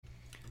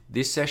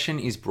This session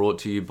is brought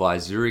to you by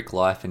Zurich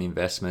Life and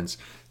Investments.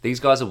 These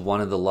guys are one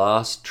of the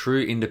last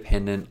true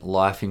independent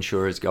life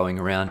insurers going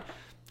around,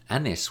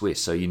 and they're Swiss,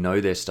 so you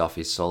know their stuff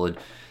is solid.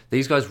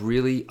 These guys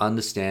really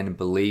understand and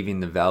believe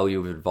in the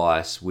value of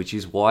advice, which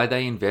is why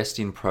they invest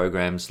in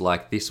programs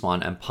like this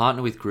one and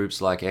partner with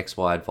groups like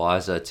XY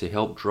Advisor to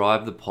help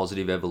drive the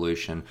positive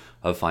evolution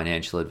of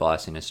financial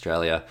advice in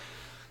Australia.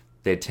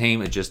 Their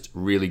team are just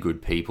really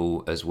good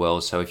people as well,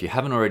 so if you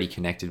haven't already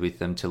connected with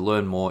them, to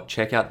learn more,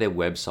 check out their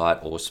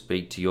website or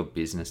speak to your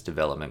business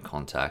development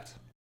contact.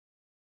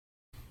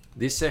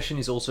 This session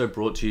is also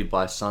brought to you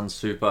by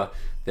Sunsuper.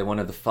 They're one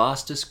of the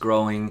fastest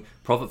growing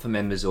profit for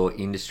members or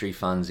industry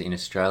funds in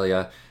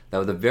Australia. They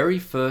were the very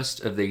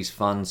first of these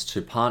funds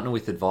to partner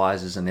with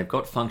advisors, and they've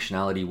got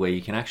functionality where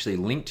you can actually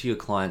link to your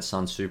client's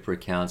Sunsuper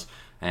accounts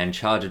and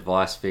charge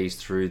advice fees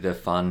through the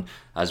fund,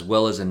 as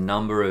well as a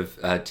number of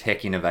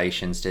tech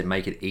innovations to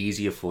make it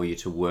easier for you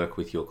to work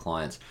with your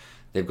clients.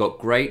 They've got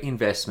great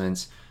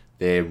investments.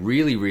 They're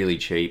really, really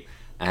cheap.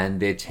 And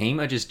their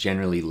team are just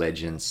generally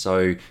legends.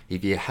 So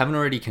if you haven't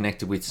already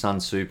connected with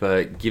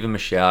Sunsuper, give them a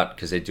shout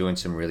because they're doing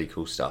some really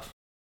cool stuff.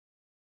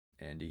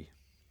 Andy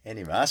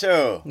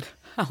Marshall.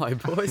 Hello,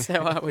 boys.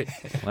 How are we?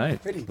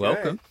 Mate, Pretty good.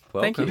 welcome.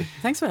 Thank you.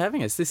 Thanks for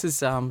having us. This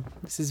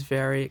is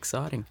very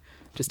exciting,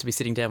 just to be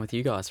sitting down with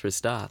you guys for a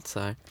start.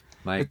 So,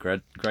 Mate,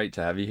 great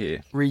to have you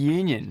here.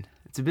 Reunion.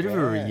 It's a bit of a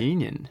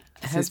reunion.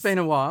 It has been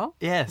a while.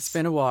 Yes. It's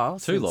been a while.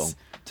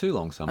 Too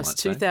long, some might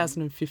It's say.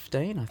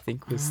 2015, I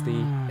think, was the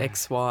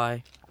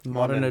XY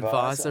Modern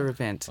Advisor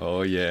event.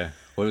 Oh, yeah.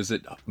 What was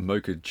it?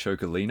 Mocha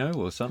Chocolino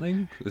or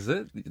something? Was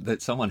it?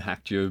 That someone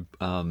hacked your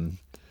thing?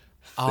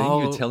 You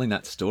were telling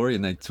that story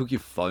and they took your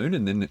phone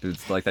and then it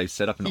was like they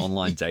set up an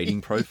online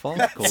dating profile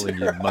calling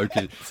you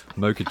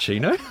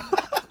Mochaccino?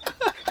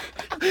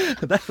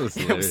 That was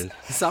hilarious.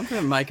 Something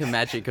to make a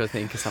magic, I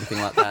think, or something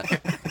like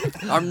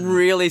that. I'm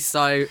really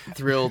so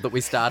thrilled that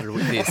we started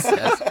with this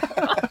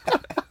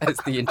as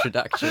the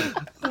introduction.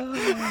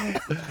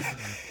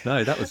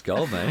 No, that was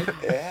gold, mate.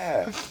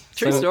 Yeah.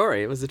 True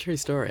story. It was a true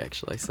story,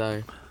 actually.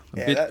 So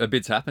A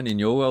bit's happened in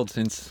your world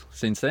since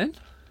then?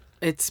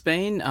 it's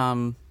been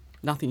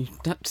nothing.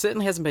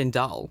 Certainly hasn't been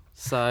dull.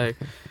 So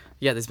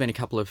yeah, there's been a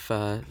couple of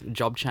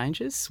job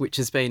changes, which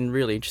has been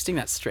really interesting.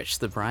 That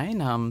stretched the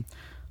brain.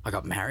 I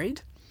got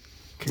married.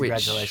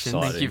 Congratulations.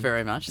 Thank you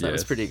very much. That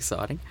was Yes. pretty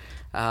exciting.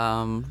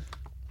 And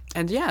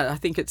yeah, I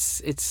think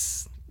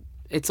it's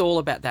all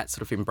about that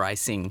sort of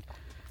embracing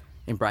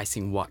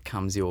what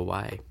comes your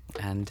way.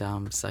 And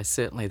so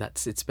certainly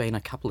it's been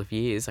a couple of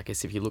years, I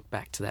guess, if you look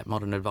back to that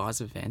Modern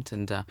Advisor event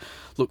and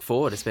look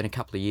forward, it's been a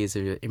couple of years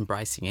of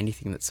embracing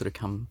anything that's sort of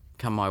come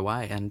my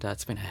way. And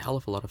it's been a hell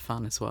of a lot of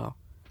fun as well.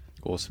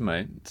 Awesome,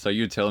 mate. So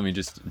you were telling me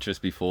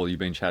just before you've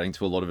been chatting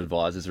to a lot of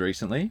advisors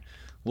recently.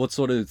 What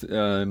sort of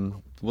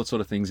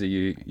things are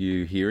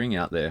you hearing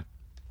out there?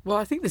 Well,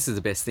 I think this is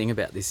the best thing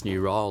about this new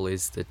role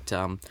is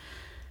that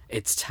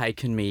it's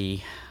taken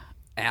me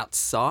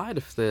outside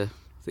of the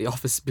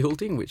office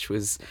building, which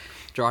was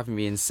driving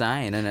me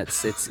insane, and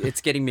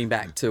it's getting me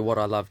back to what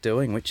I love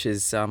doing, which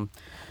is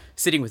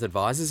sitting with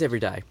advisors every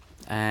day,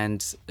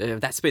 and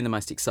that's been the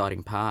most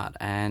exciting part.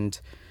 And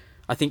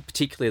I think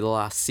particularly the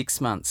last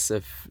 6 months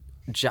of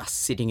just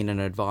sitting in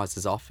an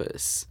advisor's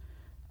office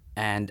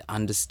and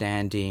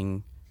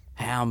understanding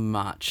how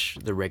much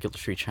the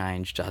regulatory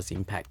change does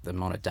impact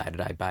them on a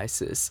day-to-day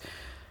basis,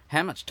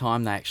 how much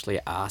time they actually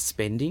are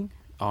spending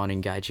on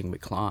engaging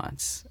with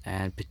clients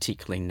and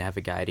particularly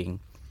navigating,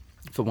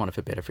 for want of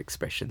a better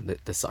expression,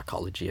 the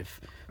psychology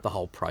of the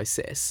whole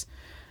process,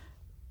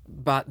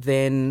 but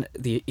then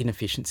the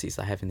inefficiencies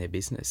they have in their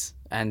business.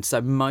 And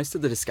so most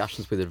of the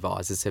discussions with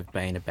advisors have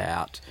been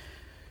about,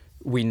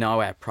 we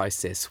know our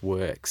process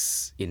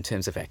works in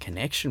terms of our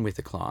connection with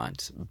the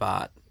client,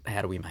 but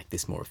how do we make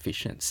this more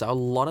efficient? So a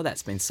lot of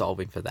that's been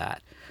solving for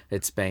that.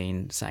 It's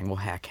been saying, well,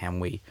 how can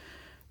we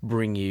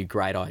bring you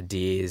great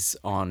ideas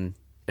on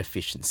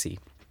efficiency?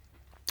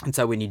 And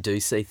so when you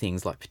do see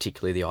things like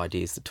particularly the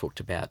ideas that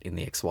talked about in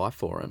the XY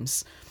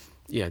forums,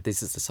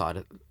 this is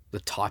the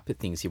type of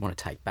things you want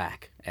to take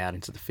back out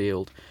into the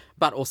field,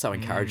 but also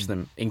encourage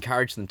them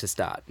to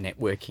start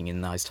networking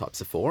in those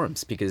types of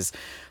forums, because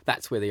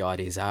that's where the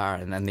ideas are.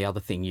 And then the other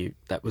thing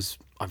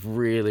I've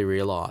really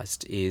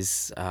realised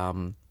is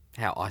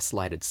how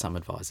isolated some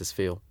advisors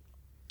feel.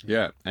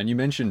 Yeah, and you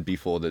mentioned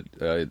before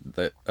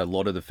that a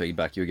lot of the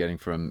feedback you were getting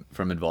from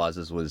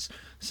advisors was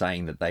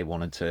saying that they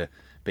wanted to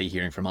be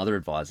hearing from other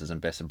advisors and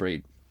best of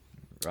breed,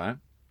 right?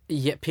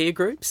 Yeah, peer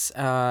groups,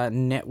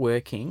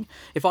 networking.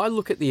 If I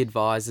look at the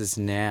advisors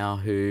now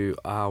who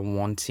are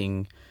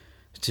wanting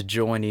to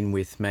join in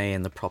with me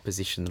and the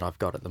proposition that I've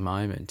got at the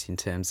moment in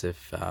terms of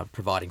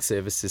providing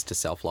services to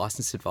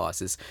self-licensed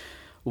advisors,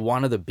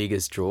 one of the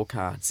biggest draw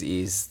cards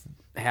is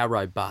how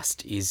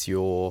robust is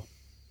your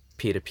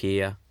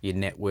peer-to-peer, your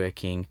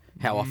networking,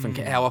 how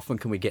often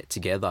can we get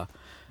together?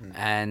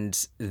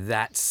 And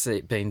that's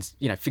been,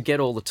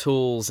 forget all the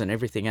tools and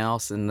everything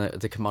else and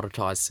the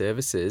commoditized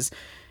services.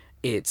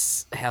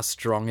 It's how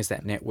strong is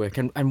that network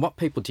and what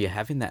people do you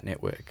have in that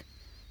network?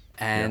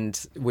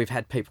 And we've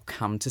had people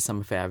come to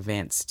some of our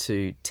events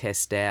to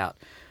test out.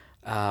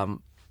 And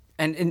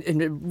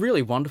in a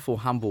really wonderful,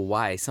 humble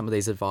way, some of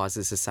these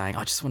advisors are saying,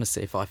 I just want to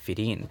see if I fit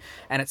in.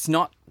 And it's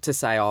not to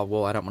say, oh,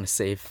 well, I don't want to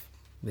see if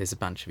there's a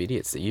bunch of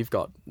idiots that you've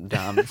got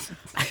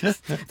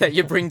that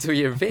you bring to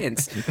your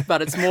events.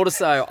 But it's more to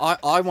say,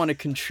 I want to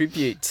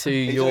contribute to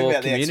your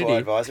community. The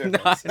XY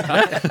advisor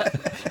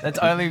That's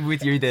only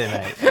with you there,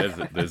 mate.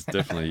 There's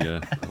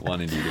definitely one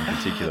idiot in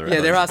particular.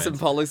 Yeah, there are some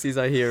policies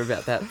I hear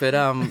about that. But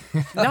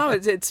no,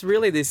 it's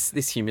really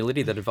this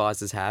humility that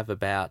advisors have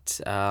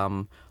about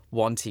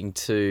wanting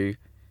to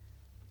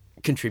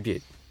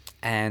contribute.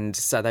 And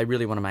so they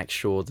really want to make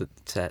sure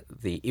that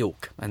the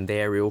ilk and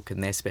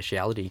their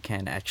speciality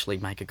can actually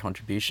make a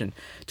contribution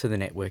to the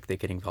network they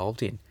get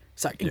involved in.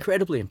 So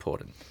incredibly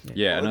important.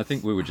 Yeah, and I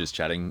think we were just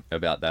chatting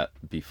about that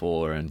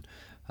before, and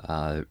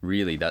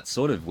really that's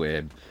sort of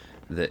where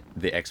the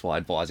XY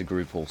Advisor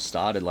Group all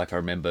started. Like I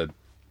remember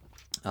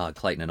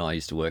Clayton and I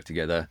used to work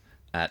together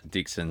at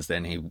Dixon's,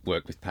 then he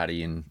worked with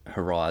Paddy in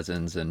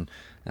Horizons, and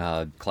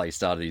Clay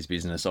started his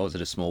business. I was at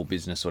a small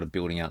business sort of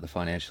building out the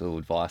financial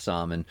advice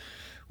arm, and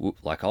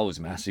I was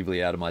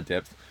massively out of my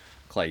depth.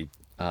 Clay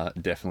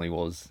definitely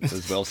was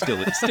as well.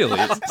 Still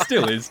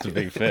is to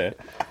be fair.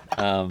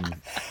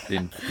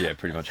 In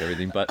pretty much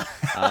everything. But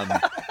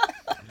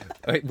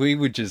we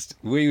would just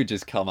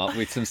come up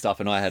with some stuff,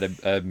 and I had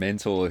a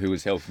mentor who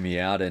was helping me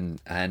out and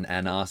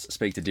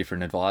speak to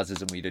different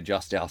advisors, and we'd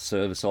adjust our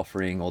service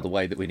offering or the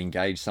way that we'd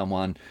engage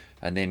someone,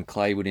 and then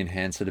Clay would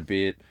enhance it a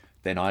bit.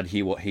 Then I'd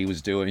hear what he was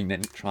doing,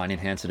 then try and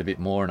enhance it a bit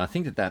more. And I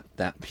think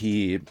that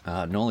peer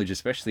knowledge,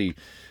 especially,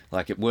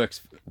 like it works,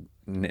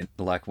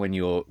 like when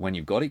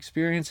you've got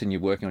experience and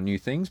you're working on new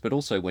things, but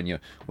also when you're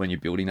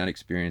building that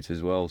experience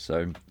as well.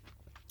 So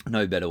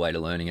no better way to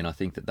learning, and I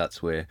think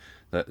that's why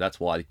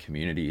the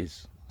community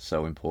is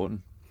so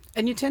important.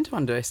 And you tend to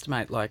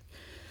underestimate, like,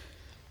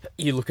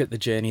 you look at the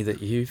journey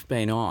that you've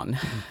been on,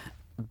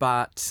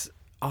 but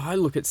I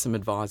look at some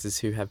advisors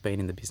who have been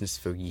in the business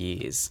for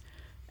years,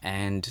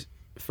 and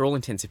for all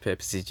intents and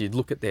purposes, you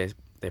look at their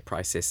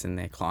process and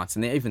their clients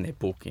and even their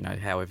book,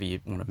 however you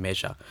want to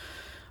measure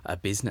a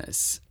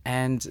business,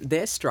 and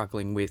they're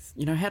struggling with,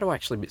 how to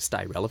actually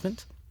stay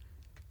relevant,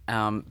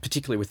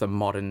 particularly with a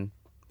modern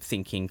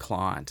thinking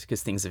client,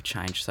 because things have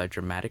changed so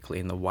dramatically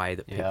in the way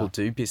that people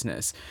do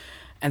business.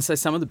 And so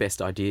some of the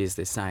best ideas,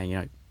 they're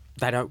saying,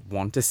 they don't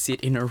want to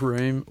sit in a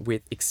room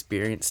with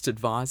experienced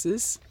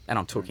advisors, and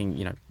I'm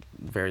talking,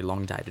 very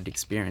long dated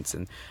experience,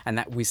 and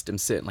that wisdom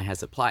certainly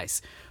has a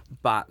place,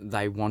 but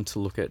they want to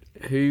look at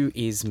who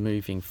is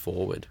moving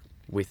forward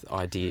with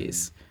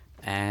ideas.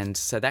 And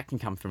so that can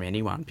come from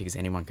anyone, because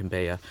anyone can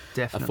be a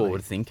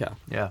forward thinker.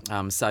 Yeah.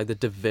 So the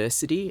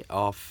diversity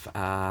of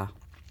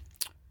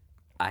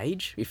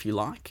age, if you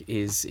like,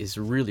 is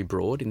really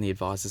broad in the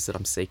advisors that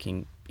I'm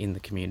seeking in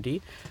the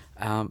community.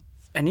 And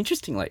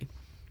interestingly,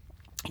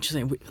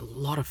 a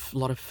lot of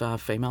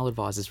female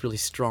advisors, really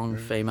strong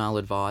female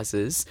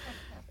advisors,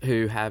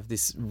 who have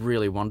this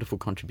really wonderful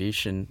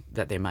contribution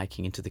that they're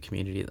making into the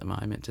community at the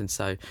moment. And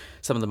so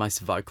some of the most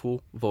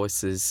vocal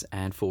voices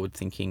and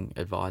forward-thinking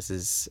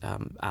advisors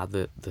are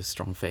the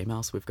strong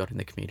females we've got in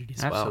the community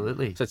as well.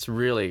 Absolutely. So it's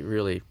really,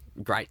 really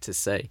great to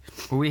see.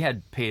 Well, we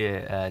had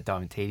Peter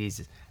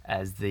Diamantidis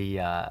as the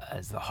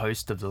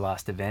host of the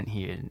last event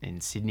here in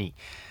Sydney.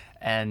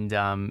 And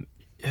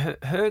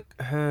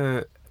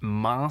her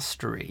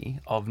mastery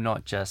of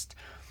not just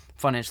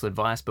financial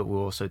advice, but we're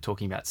also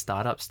talking about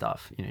startup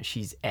stuff.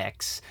 She's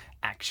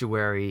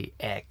ex-actuary,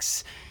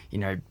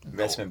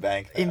 investment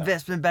banker,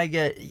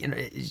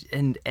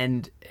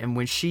 and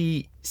when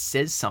she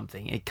says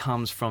something, it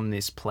comes from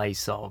this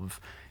place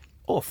of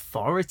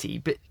authority,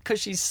 but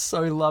because she's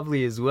so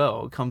lovely as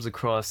well, it comes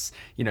across,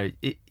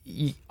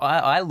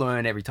 I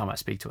learn every time I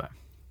speak to her.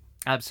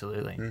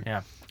 Absolutely.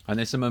 Yeah. And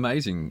there's some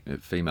amazing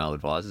female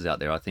advisors out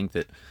there. I think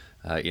that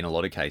in a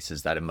lot of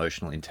cases, that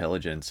emotional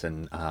intelligence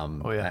and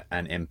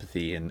and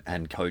empathy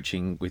and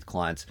coaching with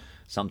clients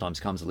sometimes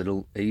comes a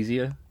little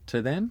easier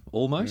to them,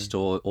 almost,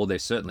 or they're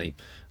certainly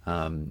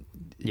doing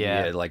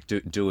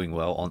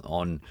well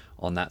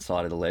on that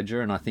side of the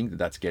ledger. And I think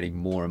that's getting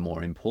more and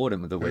more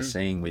important, that we're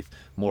seeing with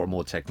more and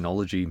more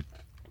technology,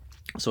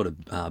 sort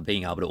of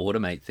being able to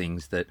automate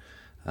things that.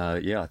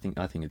 I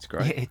think it's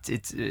great. Yeah,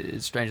 it's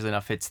strangely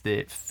enough, it's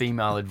the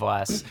female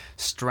advice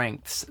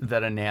strengths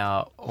that are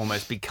now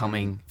almost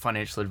becoming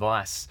financial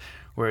advice,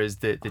 whereas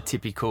the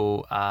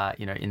typical,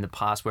 in the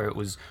past where it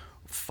was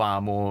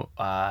far more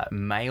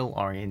male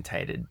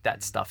orientated,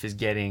 that stuff is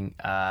getting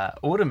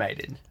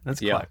automated. That's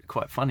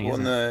quite funny. Well,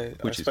 isn't it?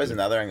 I suppose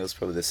another angle is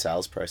probably the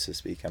sales process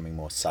becoming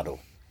more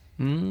subtle.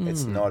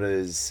 It's not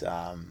as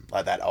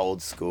like that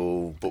old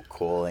school book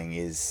calling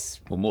is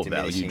more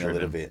diminishing value-driven. a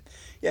little bit.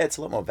 Yeah, it's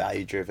a lot more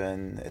value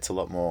driven. It's a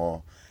lot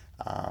more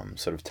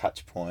sort of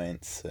touch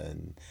points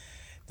and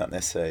not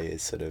necessarily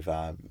as sort of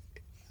I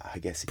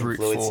guess brute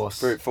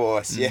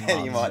force.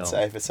 Yeah, you might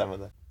say for some of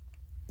them.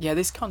 Yeah,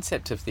 this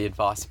concept of the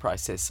advice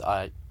process,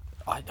 I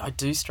I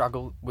do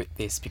struggle with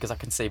this because I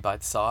can see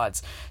both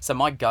sides. So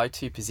my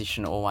go-to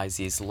position always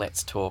is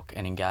let's talk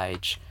and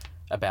engage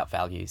about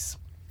values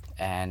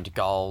and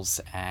goals,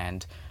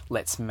 and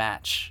let's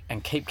match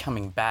and keep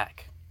coming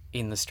back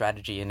in the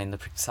strategy and in the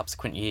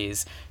subsequent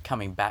years,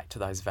 coming back to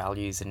those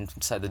values, and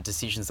so the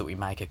decisions that we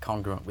make are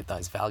congruent with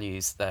those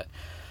values that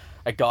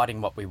are guiding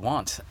what we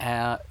want.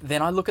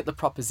 Then I look at the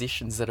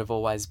propositions that have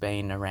always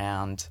been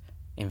around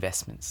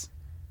investments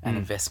and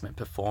investment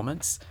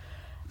performance.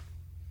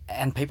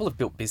 And people have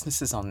built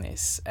businesses on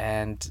this,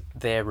 and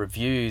their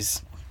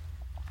reviews,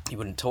 you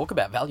wouldn't talk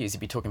about values, you'd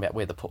be talking about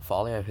where the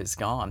portfolio has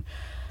gone.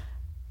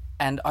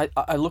 And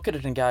I look at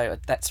it and go,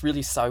 that's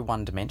really so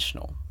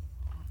one-dimensional.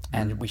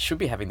 And we should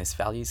be having this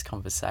values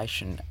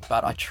conversation.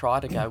 But I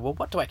try to go, well,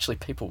 what do actually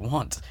people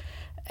want?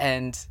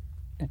 And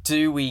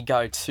do we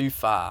go too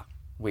far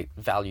with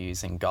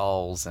values and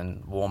goals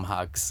and warm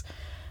hugs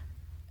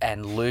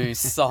and lose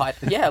sight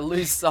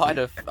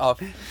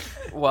of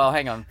well,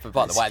 hang on,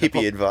 by the way,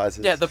 hippie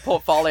advisors. Yeah, the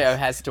portfolio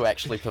has to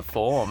actually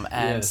perform,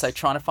 and Yes. so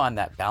trying to find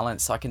that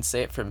balance. I can see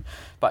it from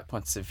both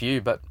points of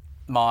view, but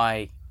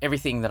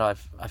everything that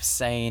I've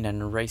seen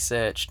and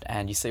researched,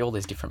 and you see all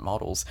these different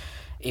models,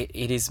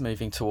 it is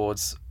moving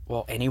towards,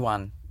 well,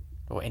 anyone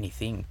or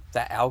anything,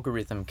 that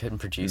algorithm can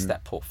produce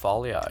that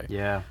portfolio.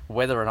 Yeah.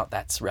 Whether or not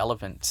that's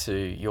relevant to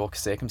your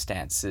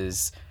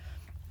circumstances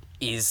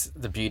is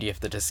the beauty of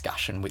the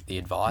discussion with the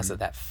advisor,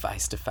 that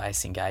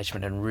face-to-face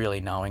engagement and really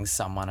knowing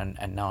someone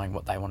and knowing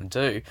what they want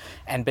to do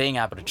and being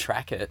able to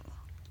track it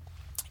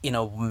in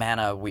a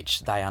manner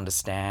which they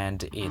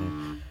understand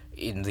in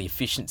the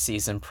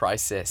efficiencies and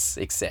process,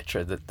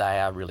 etc., that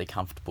they are really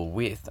comfortable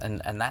with.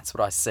 And that's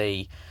what I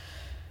see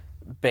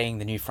being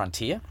the new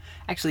frontier.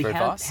 Actually, for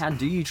how advice.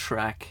 do you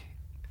track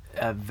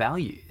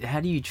value? How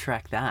do you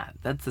track that?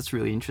 That's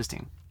really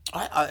interesting.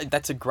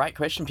 That's a great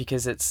question,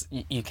 because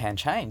you can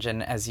change,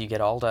 and as you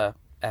get older,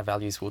 our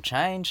values will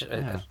change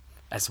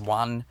as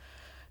one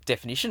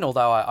definition.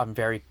 Although I'm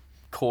very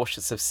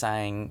cautious of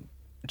saying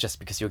just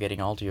because you're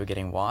getting older, you're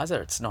getting wiser.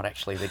 It's not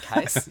actually the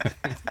case.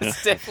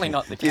 It's definitely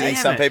not the Do you think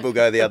case. some people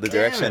go the other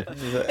direction?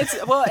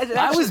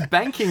 I was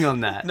banking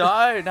on that.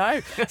 No.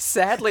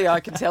 Sadly,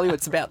 I can tell you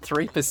it's about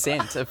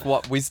 3% of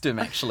what wisdom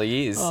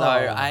actually is.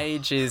 So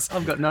age is...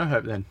 I've got no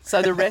hope then.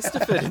 So the rest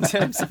of it, in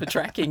terms of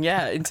tracking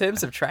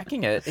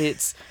it,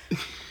 it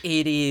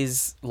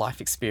is life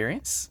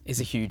experience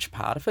is a huge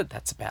part of it.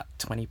 That's about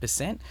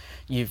 20%.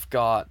 You've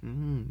got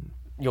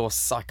your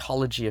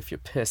psychology of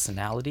your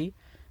personality,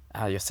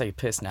 your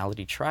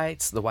personality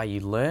traits, the way you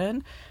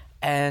learn,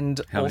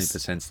 and How many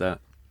percent's that?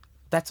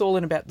 that's all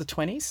in about the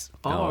 20s.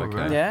 Oh, okay.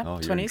 right. Yeah, Oh,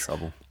 you're 20s. in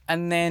trouble.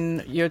 And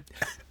then your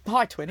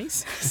high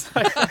 20s,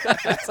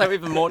 so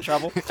even more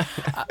trouble.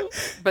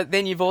 But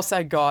then you've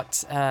also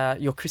got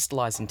your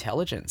crystallised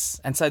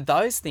intelligence. And so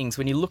those things,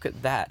 when you look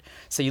at that,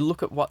 so you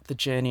look at what the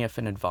journey of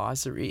an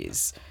advisor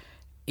is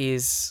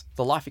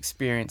the life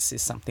experience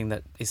is something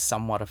that is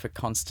somewhat of a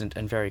constant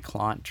and very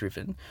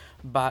client-driven.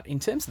 But in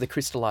terms of the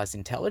crystallised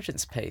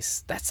intelligence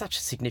piece, that's such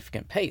a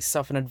significant piece. So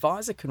if an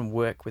advisor can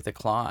work with a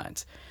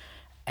client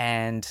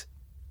and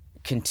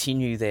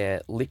continue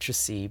their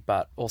literacy,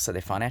 but also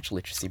their financial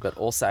literacy, but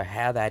also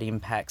how that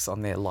impacts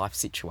on their life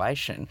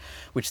situation,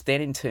 which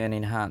then in turn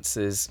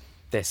enhances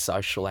their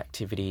social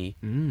activity,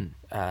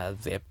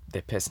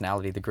 their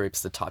personality, the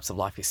groups, the types of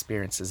life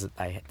experiences that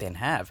they then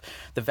have.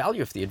 The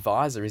value of the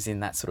advisor is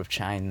in that sort of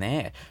chain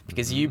there,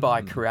 because you,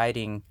 by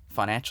creating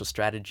financial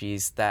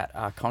strategies that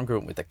are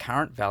congruent with the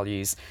current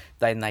values,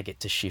 then they get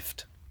to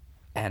shift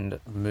and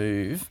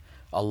move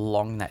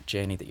along that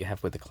journey that you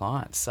have with the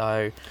client.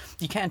 So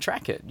you can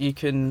track it. You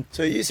can.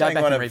 So you're go saying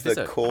back one and of the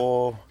revisit.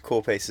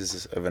 core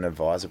pieces of an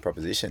advisor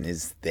proposition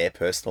is their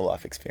personal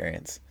life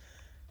experience.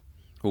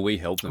 Well, we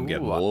help them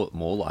get Ooh,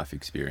 more life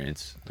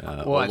experience,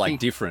 I or like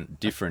think-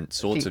 different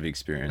sorts of I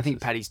experiences. think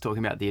Paddy's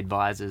talking about the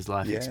advisor's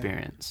life Yeah.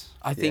 experience.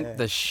 I think Yeah.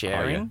 the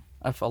sharing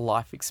of a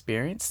life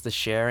experience, the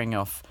sharing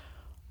of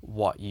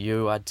what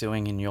you are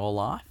doing in your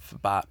life,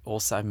 but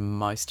also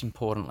most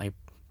importantly,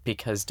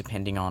 because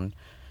depending on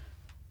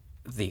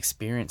the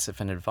experience of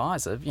an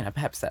advisor,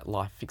 perhaps that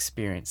life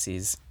experience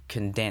is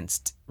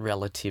condensed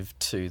relative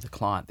to the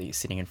client that you're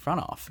sitting in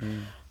front of.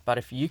 But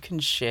if you can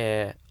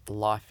share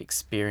life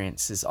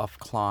experiences of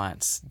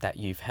clients that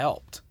you've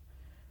helped,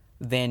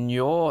 then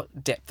your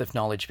depth of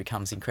knowledge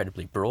becomes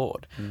incredibly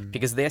broad,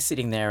 because they're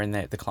sitting there and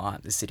the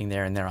client is sitting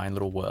there in their own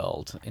little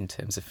world in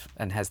terms of,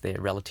 and has their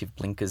relative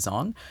blinkers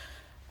on,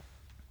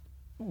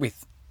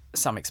 with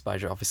some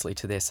exposure obviously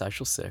to their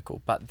social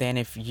circle. But then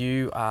if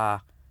you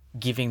are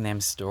giving them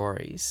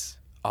stories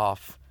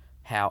of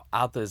how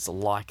others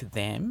like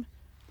them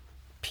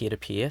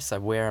peer-to-peer, so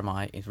where am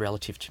I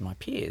relative to my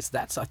peers,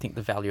 that's, I think,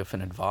 the value of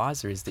an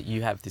advisor, is that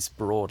you have this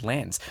broad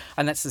lens.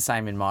 And that's the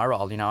same in my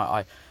role.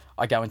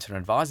 I go into an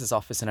advisor's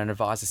office and an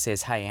advisor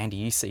says, hey, Andy,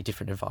 you see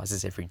different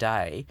advisors every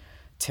day.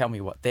 Tell me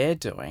what they're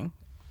doing.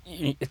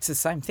 it's the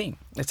same thing.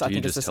 I Do you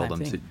think just it's the tell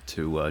same them thing.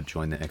 to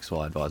join the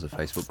XY Advisor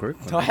Facebook group?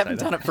 when I they say haven't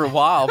that? done it for a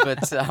while,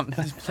 but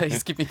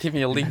please give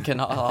me a link and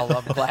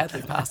I'll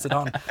gladly pass it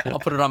on. I'll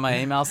put it on my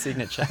email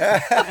signature.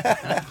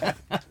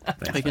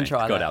 Thanks, We can mate.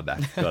 try Got that. our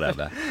back. Got our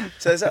back.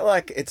 So is that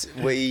like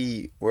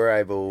we were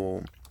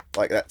able,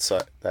 like that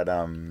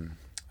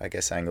I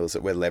guess angles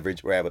that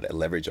we're able to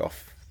leverage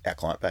off our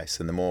client base,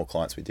 and the more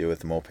clients we deal with,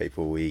 the more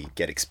people we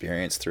get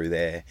experience through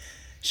their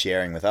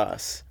sharing with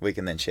us, we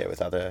can then share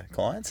with other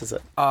clients. Is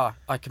it? Oh,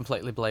 I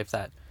completely believe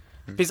that.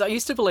 Because I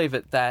used to believe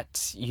it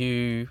that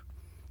you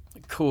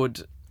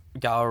could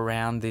go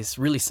around this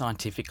really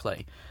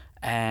scientifically.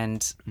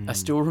 And I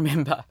still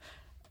remember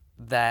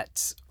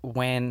that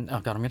when... Oh,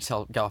 God, I'm going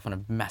to go off on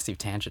a massive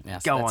tangent now.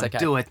 So Go that's on, okay.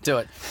 do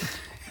it.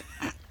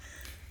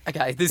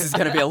 Okay, this is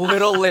going to be a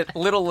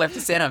little left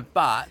of centre,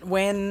 but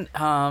when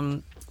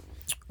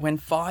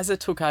Pfizer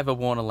took over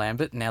Warner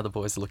Lambert, now the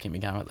boys are looking at me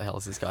going, what the hell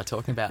is this guy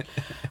talking about?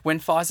 When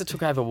Pfizer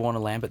took over Warner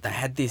Lambert, they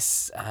had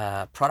this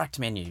product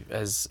menu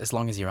as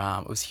long as your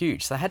arm. It was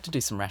huge. So they had to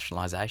do some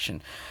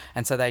rationalisation.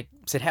 And so they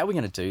said, how are we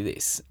going to do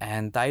this?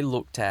 And they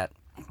looked at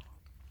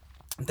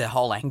their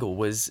whole angle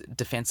was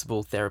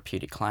defensible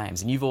therapeutic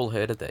claims. And you've all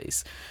heard of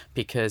these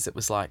because it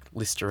was like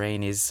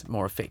Listerine is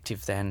more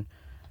effective than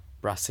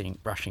brushing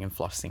and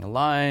flossing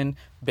alone.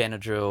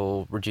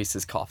 Benadryl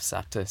reduces coughs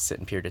after a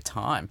certain period of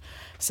time.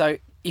 So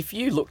if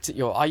you looked at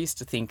I used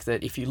to think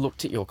that if you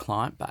looked at your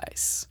client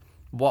base,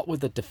 what were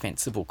the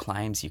defensible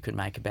claims you could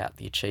make about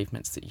the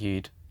achievements that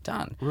you'd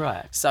done?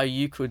 Right. So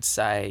you could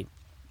say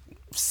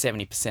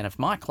 70% of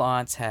my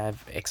clients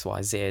have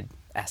XYZ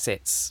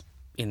assets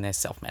in their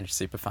self-managed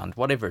super fund,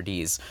 whatever it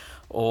is.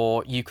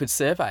 Or you could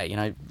survey,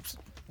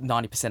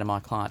 90% of my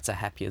clients are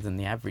happier than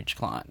the average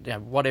client.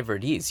 Whatever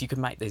it is, you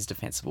can make these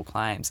defensible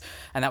claims.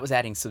 And that was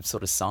adding some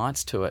sort of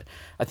science to it.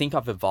 I think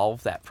I've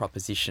evolved that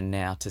proposition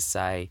now to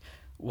say,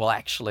 well,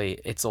 actually,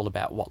 it's all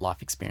about what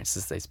life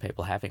experiences these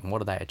people are having.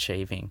 What are they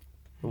achieving?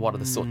 What are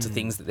the sorts of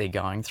things that they're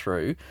going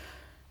through?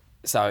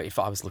 So if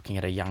I was looking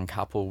at a young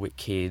couple with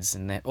kids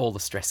and all the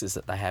stresses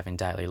that they have in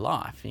daily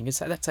life, you can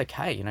say that's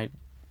okay.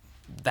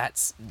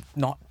 That's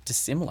not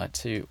dissimilar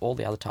to all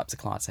the other types of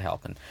clients I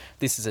help. And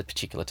this is a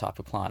particular type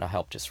of client I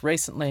helped just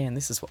recently, and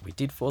this is what we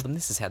did for them.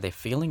 This is how they're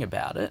feeling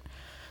about it.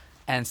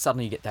 And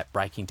suddenly you get that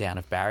breaking down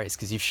of barriers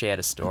because you've shared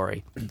a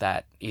story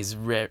that is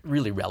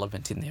really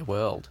relevant in their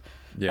world.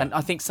 Yeah. And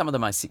I think some of the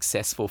most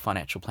successful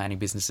financial planning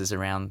businesses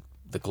around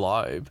the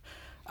globe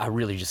are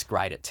really just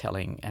great at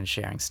telling and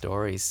sharing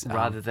stories.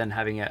 Rather than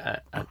having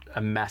a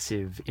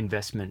massive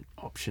investment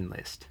option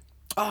list.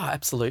 Oh,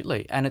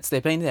 absolutely. And it's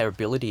their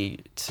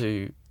ability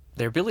to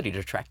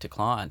attract to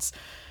clients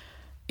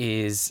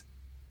is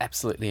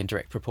absolutely in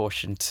direct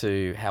proportion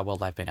to how well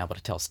they've been able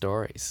to tell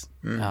stories.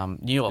 New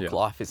York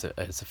Life is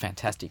a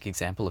fantastic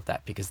example of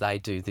that because they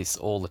do this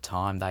all the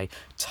time. They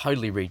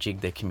totally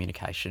rejigged their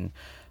communication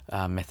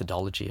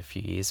methodology a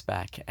few years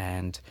back,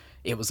 and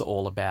it was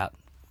all about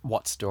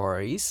what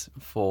stories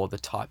for the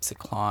types of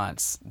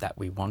clients that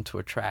we want to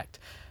attract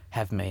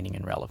have meaning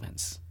and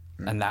relevance.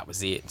 And that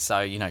was it.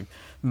 So,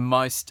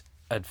 most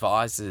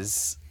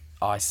advisors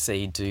I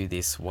see do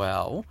this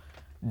well,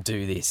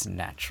 do this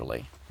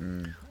naturally.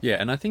 Yeah,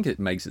 and I think it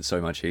makes it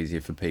so much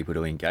easier for people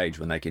to engage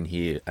when they can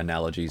hear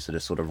analogies that are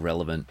sort of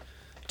relevant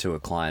to a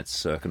client's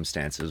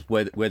circumstances,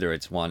 whether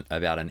it's one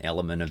about an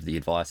element of the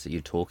advice that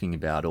you're talking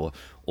about or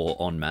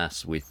en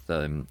masse with,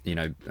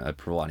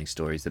 providing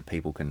stories that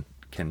people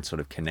can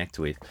sort of connect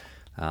with.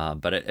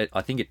 But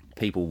I think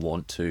people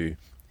want to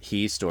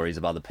hear stories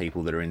of other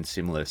people that are in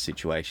similar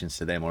situations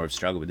to them or have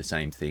struggled with the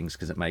same things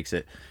because it makes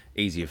it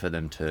easier for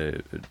them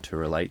to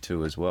relate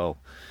to as well.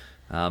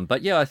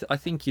 But yeah, I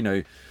think,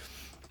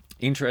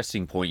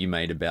 interesting point you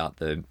made about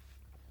the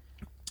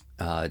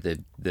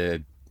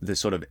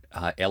sort of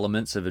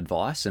elements of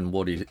advice and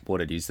what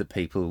it is that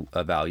people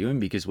are valuing,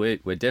 because we're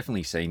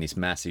definitely seeing this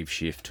massive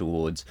shift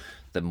towards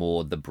the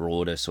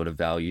broader sort of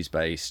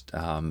values-based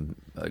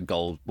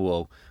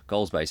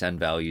goals-based and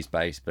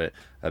values-based, but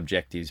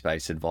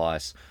objectives-based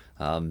advice,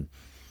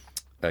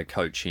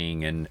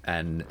 coaching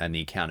and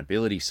the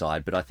accountability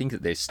side. But I think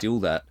that there's still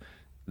that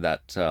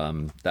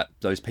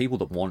those people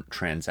that want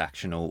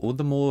transactional or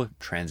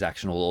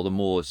the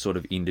more sort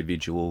of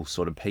individual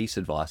sort of piece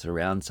advice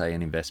around, say,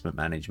 an investment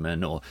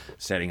management or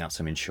setting up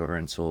some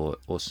insurance or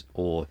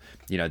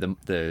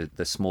the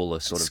smaller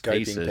sort of Scoping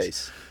pieces.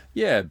 piece.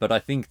 Yeah, but I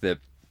think that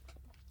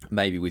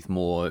maybe with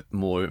more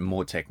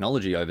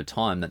technology over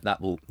time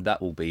that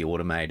will be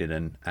automated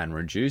and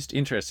reduced.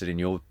 Interested in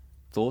your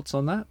thoughts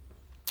on that?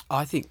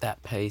 I think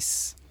that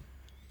piece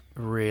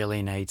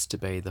really needs to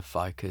be the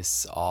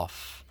focus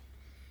of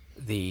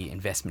the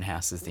investment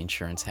houses, the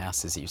insurance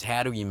houses.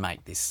 How do you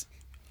make this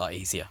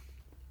easier?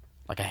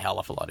 Like a hell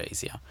of a lot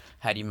easier.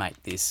 How do you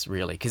make this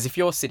really? Because if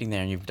you're sitting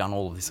there and you've done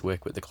all of this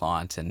work with the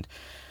client and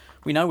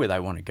we know where they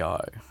want to go,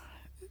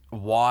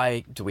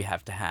 why do we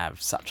have to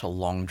have such a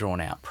long drawn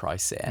out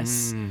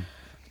process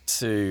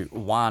to,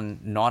 one,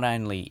 not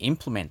only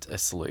implement a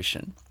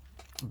solution,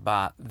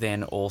 but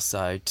then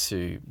also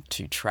to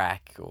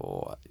track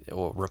or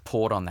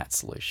report on that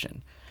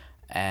solution.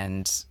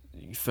 And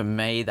for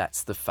me,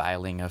 that's the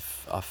failing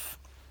of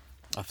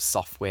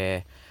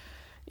software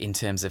in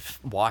terms of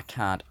why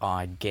can't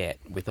I get,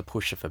 with a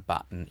push of a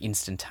button,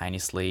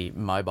 instantaneously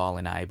mobile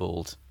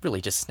enabled,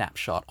 really just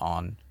snapshot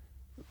on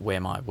where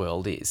my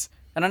world is.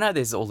 And I know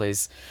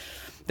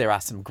there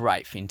are some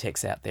great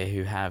fintechs out there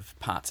who have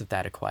parts of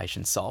that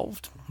equation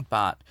solved,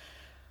 but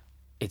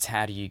it's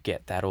how do you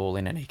get that all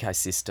in an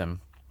ecosystem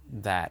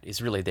that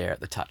is really there at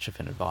the touch of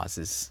an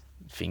advisor's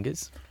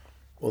fingers?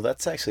 Well,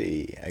 that's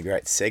actually a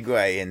great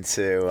segue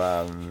into,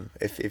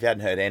 if you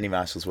hadn't heard, Andy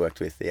Marshall's worked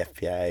with the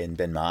FPA and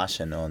Ben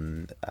Martian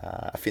on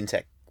a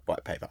fintech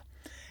white paper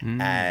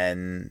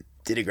and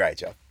did a great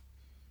job.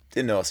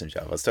 Did an awesome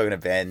job. I was talking to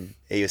Ben.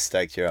 He was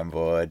stoked you're on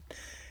board.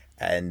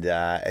 And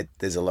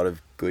there's a lot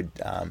of good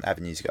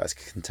avenues you guys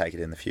can take it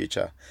in the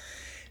future.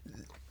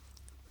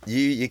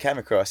 You came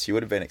across, you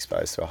would have been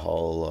exposed to a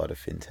whole lot of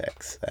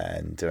fintechs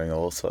and doing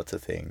all sorts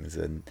of things.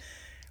 And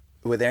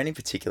were there any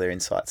particular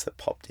insights that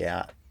popped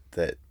out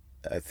that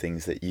are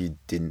things that you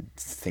didn't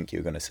think you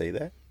were going to see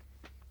there?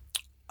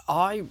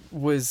 I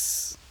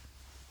was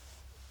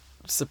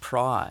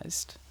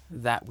surprised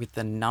that with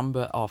the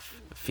number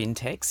of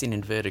fintechs, in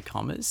inverted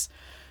commas,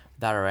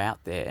 that are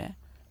out there,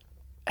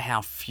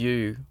 how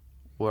few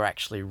were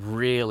actually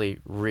really,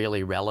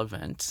 really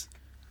relevant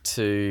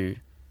to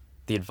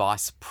the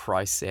advice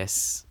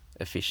process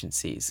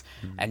efficiencies.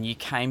 And you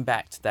came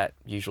back to that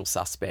usual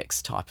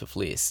suspects type of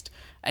list.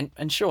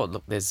 And sure,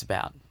 look, there's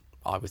about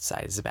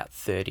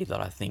 30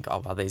 that I think,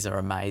 oh, well, these are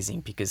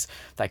amazing because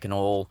they can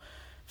all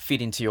fit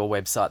into your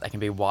website, they can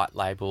be white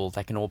labeled,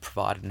 they can all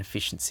provide an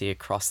efficiency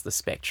across the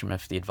spectrum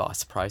of the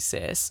advice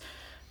process.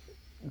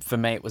 For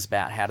me, it was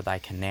about how do they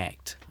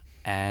connect.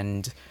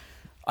 And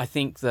I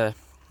think the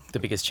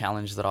biggest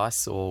challenge that I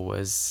saw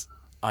was,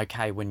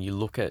 okay, when you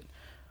look at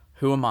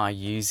who am I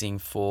using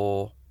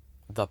for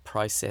the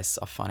process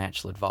of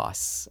financial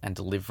advice and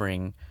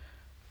delivering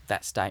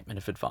that statement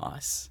of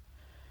advice,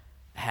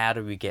 how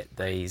do we get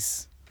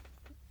these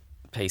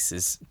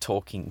pieces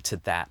talking to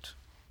that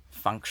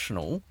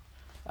functional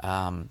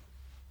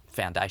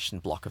foundation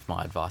block of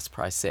my advice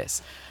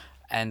process?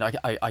 And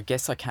I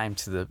guess I came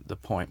to the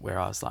point where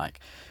I was like,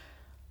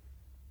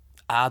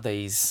 are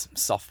these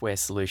software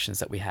solutions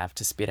that we have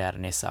to spit out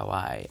an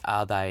SOA,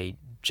 are they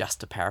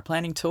just a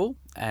paraplanning tool?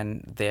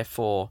 And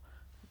therefore,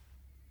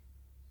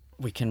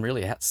 we can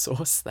really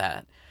outsource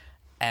that.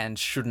 And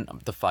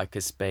shouldn't the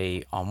focus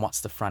be on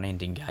what's the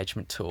front-end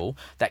engagement tool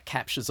that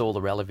captures all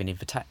the relevant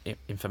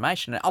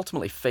information and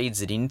ultimately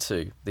feeds it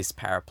into this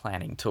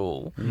paraplanning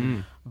tool?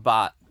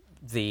 But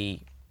the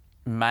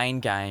main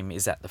game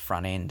is at the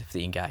front end of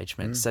the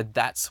engagement. So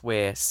that's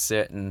where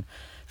certain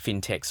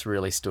fintechs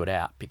really stood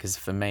out, because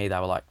for me, they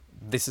were like,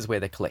 this is where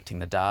they're collecting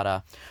the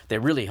data.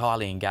 They're really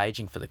highly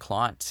engaging for the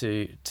client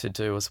to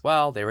do as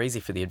well. They're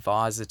easy for the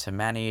advisor to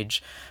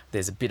manage.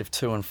 There's a bit of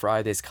to and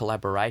fro. There's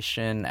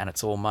collaboration, and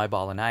it's all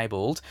mobile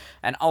enabled.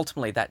 And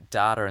ultimately, that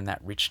data and that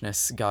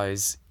richness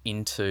goes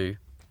into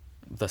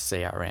the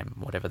CRM,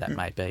 whatever that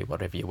may be,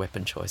 whatever your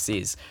weapon choice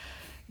is.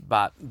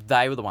 But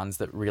they were the ones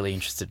that really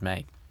interested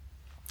me.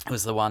 It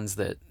was the ones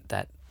that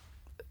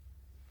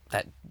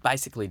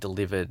basically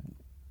delivered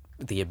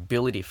the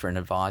ability for an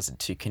advisor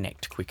to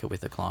connect quicker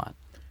with a client.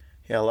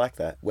 Yeah, I like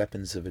that.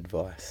 Weapons of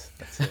advice.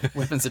 That's it.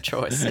 Weapons of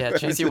choice. Yeah,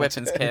 choose your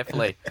weapons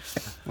carefully.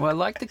 Well, I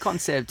like the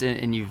concept,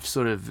 and you've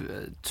sort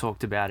of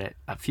talked about it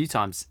a few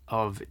times,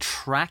 of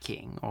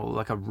tracking or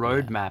like a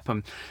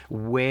roadmap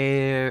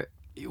where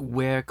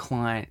a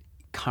client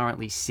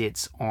currently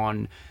sits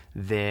on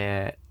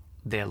their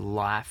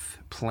life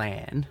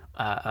plan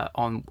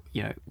on,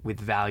 with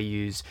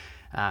values,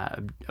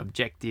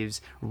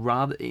 objectives,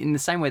 rather in the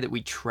same way that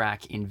we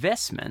track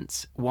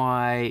investments.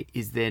 Why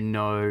is there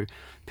no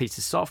piece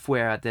of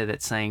software out there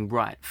that's saying,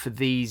 right, for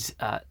these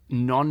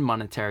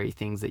non-monetary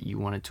things that you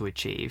wanted to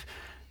achieve,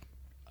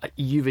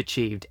 you've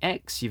achieved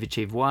X, you've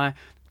achieved Y,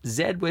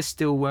 Z we're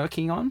still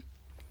working on?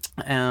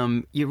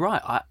 You're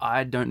right.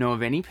 I don't know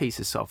of any piece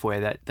of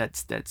software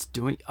that's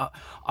doing.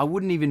 I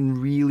wouldn't even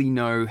really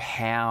know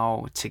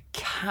how to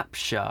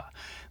capture.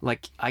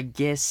 Like, I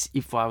guess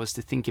if I was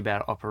to think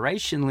about it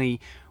operationally,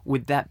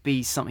 would that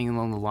be something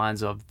along the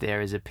lines of there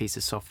is a piece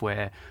of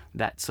software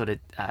that sort of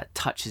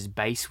touches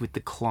base with the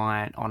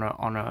client on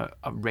a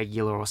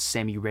regular or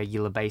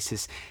semi-regular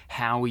basis?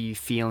 How are you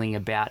feeling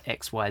about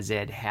X, Y,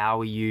 Z?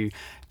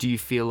 Do you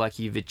feel like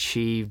you've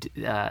achieved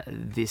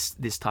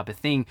this type of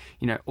thing?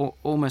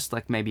 Almost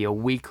like maybe a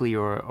weekly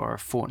or a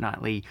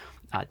fortnightly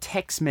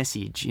text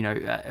message,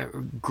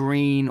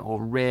 green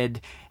or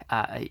red,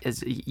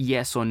 as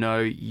yes or no,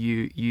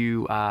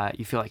 you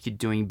feel like you're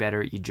doing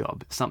better at your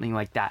job, something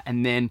like that,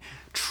 and then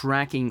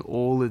tracking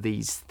all of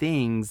these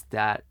things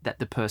that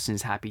the person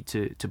is happy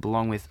to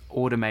belong with,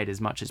 automate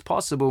as much as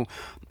possible,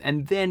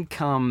 and then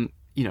come,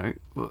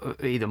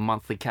 either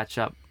monthly catch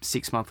up,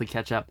 6 monthly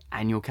catch up,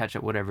 annual catch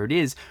up, whatever it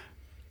is,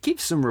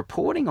 give some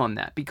reporting on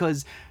that,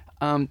 because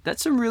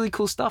That's some really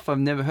cool stuff. I've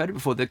never heard it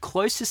before. The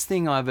closest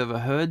thing I've ever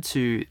heard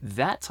to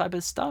that type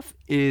of stuff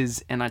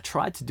is, and I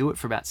tried to do it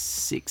for about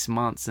 6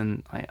 months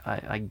and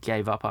I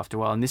gave up after a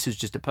while, and this was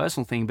just a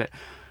personal thing, but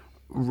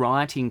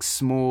writing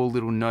small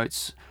little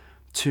notes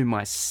to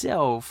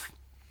myself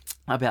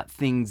about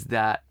things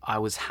that I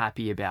was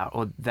happy about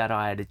or that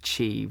I had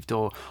achieved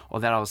or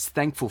that I was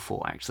thankful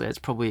for, actually. That's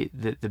probably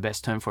the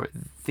best term for it.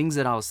 Things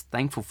that I was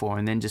thankful for,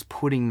 and then just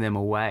putting them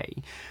away.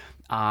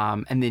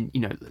 And then,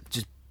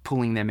 just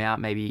pulling them out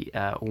maybe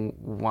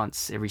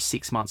once every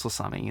 6 months or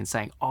something and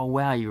saying, oh,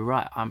 wow, you're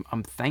right.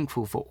 I'm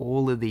thankful for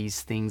all of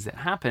these things that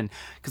happen,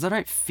 because I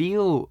don't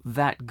feel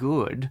that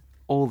good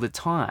all the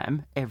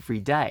time, every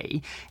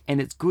day.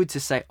 And it's good to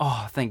say,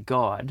 oh, thank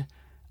God,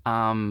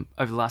 over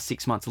the last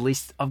 6 months, at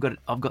least I've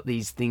got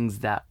these things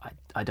that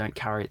I don't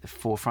carry at the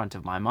forefront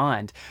of my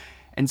mind.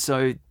 And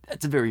so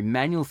that's a very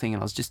manual thing,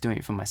 and I was just doing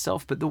it for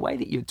myself. But the way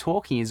that you're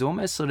talking is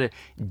almost sort of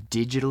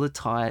digitizing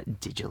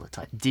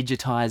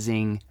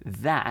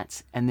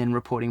that and then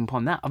reporting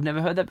upon that. I've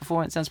never heard that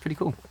before, and it sounds pretty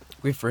cool.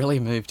 We've really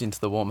moved into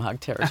the warm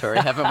hug territory,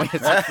 haven't we?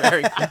 It's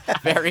very,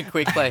 very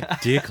quickly.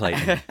 Dear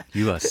Clayton,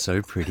 you are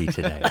so pretty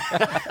today.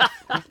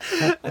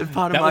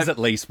 That was at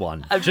least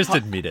one. Just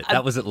admit it.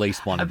 That was at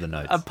least one of the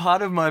notes. A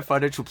part of my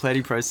financial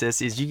planning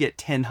process is you get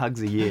 10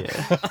 hugs a year.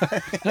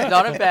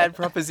 Not a bad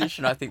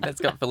proposition. I think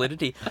that's got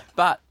validity.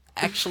 But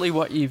actually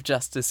what you've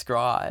just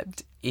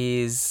described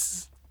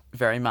is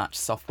very much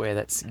software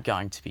that's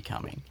going to be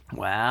coming.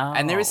 Wow.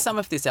 And there is some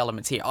of this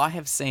elements here. I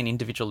have seen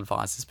individual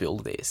advisors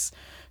build this.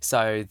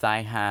 So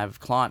they have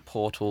client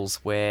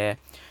portals where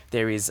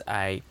there is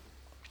a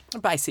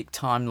basic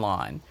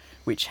timeline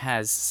which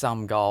has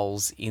some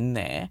goals in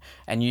there,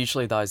 and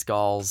usually those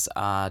goals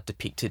are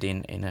depicted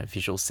in a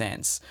visual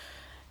sense.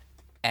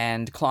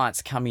 And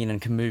clients come in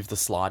and can move the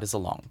sliders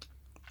along.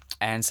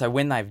 And so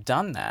when they've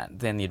done that,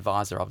 then the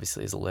advisor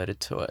obviously is alerted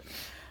to it.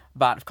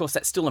 But of course,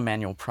 that's still a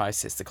manual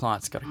process. The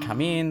client's got to come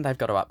in, they've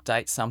got to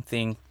update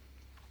something,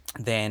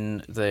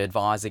 then the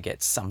advisor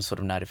gets some sort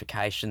of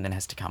notification, then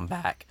has to come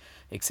back,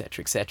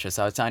 etc., etc.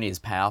 So it's only as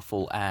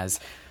powerful as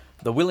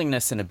the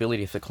willingness and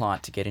ability of the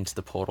client to get into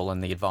the portal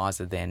and the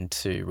advisor then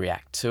to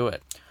react to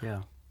it.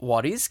 Yeah.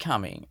 What is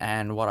coming,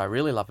 and what I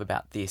really love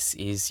about this,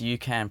 is you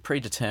can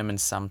predetermine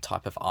some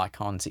type of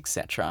icons,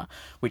 etc.,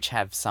 which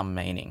have some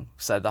meaning.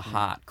 So the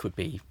heart could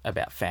be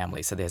about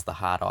family. So there's the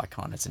heart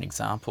icon as an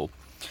example.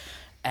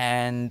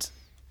 And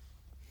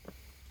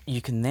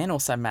you can then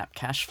also map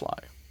cash flow.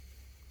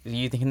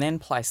 You can then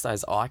place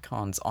those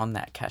icons on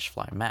that cash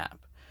flow map.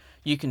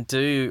 You can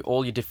do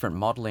all your different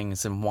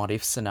modelings and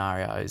what-if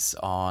scenarios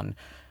on,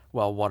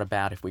 well, what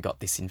about if we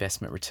got this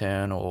investment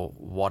return, or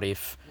what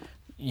if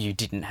you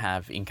didn't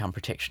have income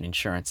protection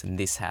insurance and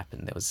this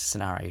happened, there was a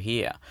scenario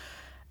here.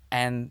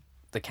 And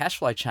the cash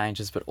flow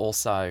changes, but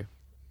also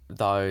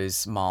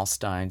those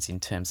milestones in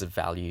terms of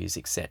values,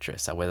 etc.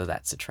 So whether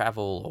that's a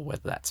travel or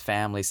whether that's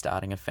family,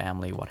 starting a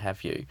family, what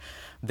have you,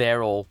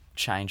 they're all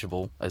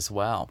changeable as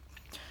well.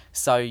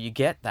 So you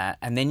get that,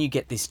 and then you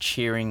get this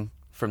cheering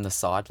from the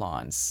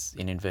sidelines,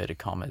 in inverted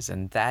commas,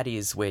 and that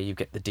is where you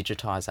get the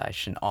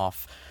digitization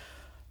off,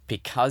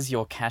 because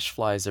your cash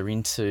flows are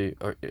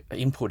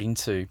input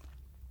into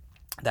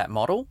that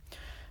model,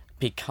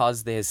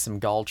 because there's some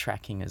goal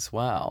tracking as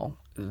well.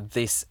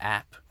 This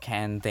app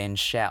can then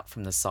shout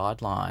from the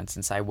sidelines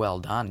and say, well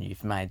done,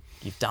 you've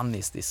done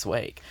this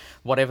week.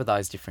 Whatever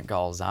those different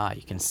goals are,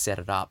 you can set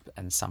it up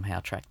and somehow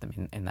track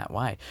them in that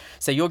way.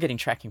 So you're getting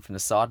tracking from the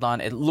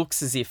sideline. It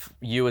looks as if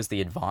you as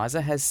the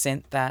advisor has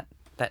sent that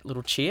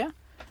little cheer.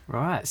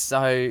 Right.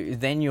 So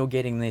then you're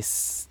getting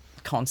this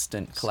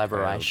constant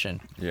collaboration.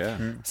 Yeah.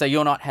 So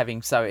you're not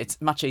having, so it's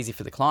much easier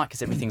for the client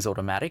because everything's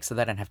automatic, so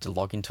they don't have to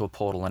log into a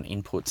portal and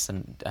input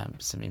some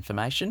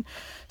information.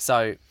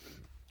 So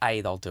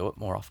they'll do it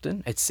more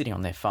often. It's sitting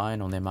on their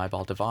phone, on their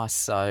mobile device,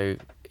 so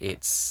they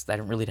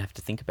don't really have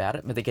to think about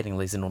it, but they're getting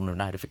these little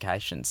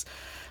notifications.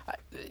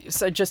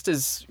 So just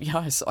as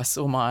I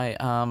saw my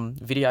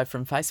video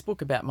from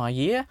Facebook about my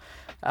year,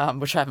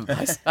 which I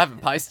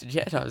haven't posted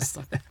yet.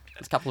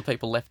 There's a couple of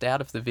people left out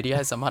of the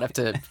video, so I might have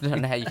to. I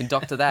don't know how you can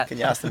doctor that. Can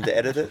you ask them to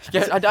edit it?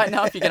 Yeah, I don't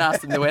know if you can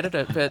ask them to edit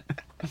it,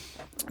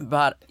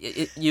 but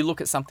you look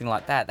at something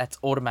like that, that's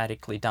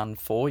automatically done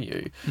for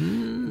you.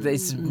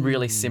 There's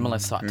really similar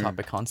type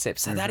of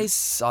concepts. So that is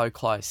so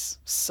close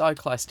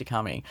to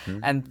coming.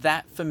 And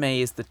that for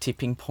me is the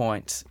tipping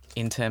point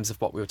in terms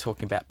of what we were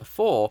talking about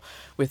before,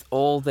 with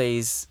all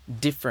these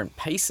different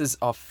pieces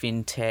of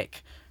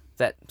fintech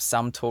that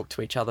some talk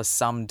to each other,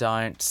 some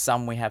don't,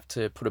 some we have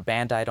to put a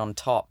Band-Aid on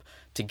top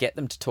to get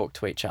them to talk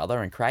to each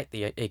other and create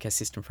the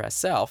ecosystem for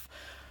ourselves.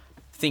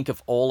 Think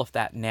of all of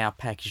that now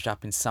packaged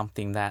up in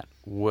something that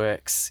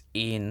works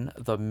in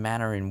the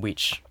manner in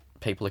which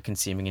people are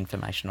consuming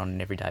information on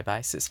an everyday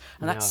basis.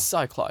 And that's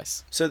so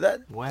close. So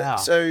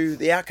so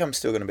the outcome's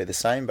still going to be the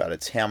same, but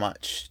it's how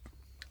much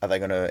are they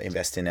going to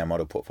invest in our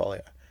model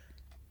portfolio?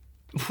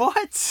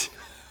 What?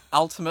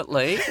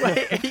 ultimately,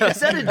 Is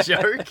that a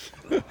joke?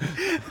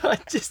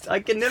 I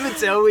can never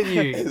tell with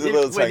you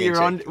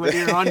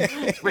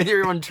whether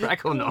you're on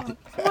track or not.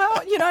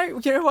 well, you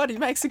know what? He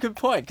makes a good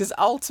point, because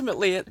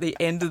ultimately, at the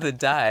end of the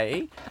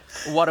day,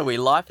 what are we,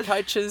 life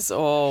coaches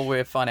or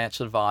we're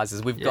financial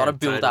advisors? We've got to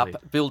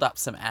build up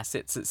some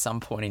assets at some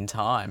point in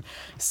time.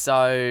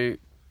 So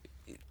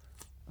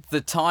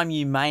the time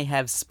you may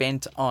have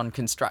spent on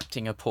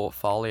constructing a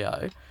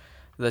portfolio,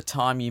 the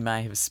time you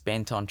may have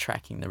spent on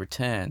tracking the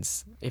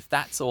returns, if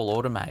that's all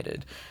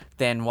automated,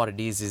 then what it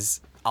is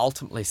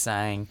ultimately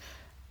saying,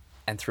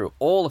 and through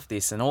all of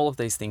this and all of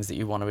these things that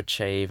you want to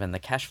achieve and the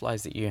cash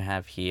flows that you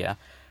have here,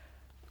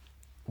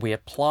 we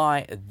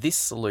apply this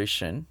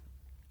solution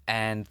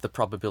and the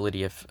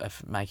probability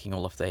of making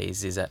all of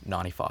these is at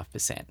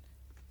 95%.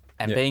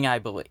 And being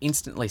able to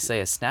instantly see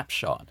a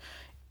snapshot,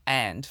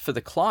 and for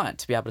the client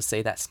to be able to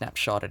see that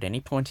snapshot at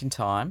any point in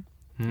time,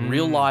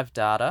 real live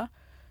data.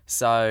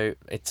 So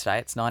today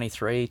it's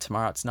 93,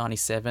 tomorrow it's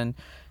 97,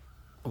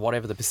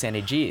 whatever the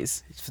percentage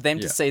is, for them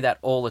to see that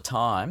all the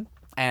time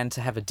and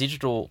to have a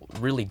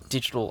really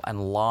digital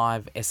and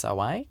live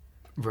SOA.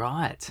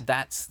 Right.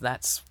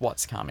 That's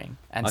what's coming.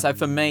 And so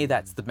for me,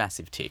 that's the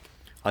massive tick.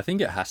 I think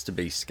it has to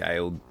be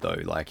scaled though,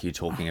 like you're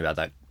talking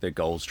about the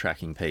goals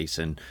tracking piece,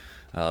 and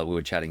we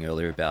were chatting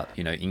earlier about,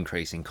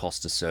 increasing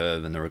cost to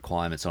serve and the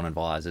requirements on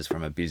advisors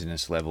from a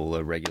business level,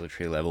 a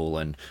regulatory level,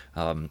 and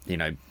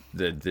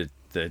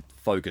the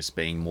focus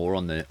being more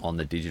on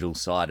the digital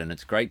side. And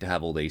it's great to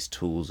have all these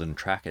tools and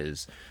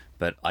trackers,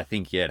 but I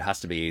think it has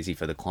to be easy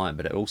for the client,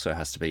 but it also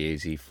has to be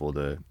easy for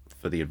the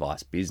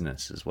advice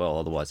business as well.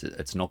 Otherwise,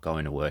 it's not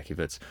going to work if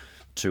it's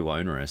too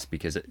onerous,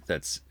 because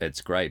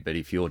it's great, but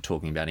if you're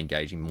talking about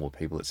engaging more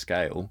people at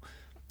scale,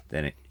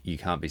 then you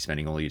can't be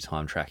spending all your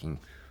time tracking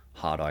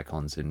hard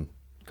icons in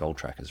goal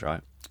trackers,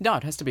 right? No,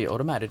 it has to be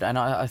automated. And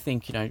I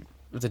think,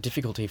 the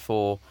difficulty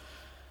for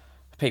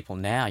people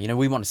now,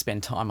 we want to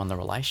spend time on the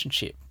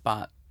relationship,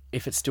 but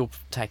if it's still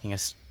taking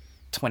us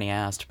 20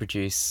 hours to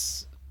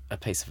produce a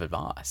piece of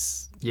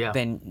advice,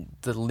 then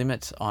the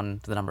limit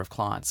on the number of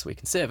clients we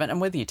can serve, and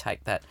whether you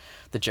take the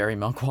Jerry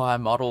Maguire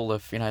model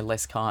of,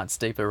 less clients,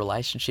 deeper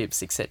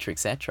relationships,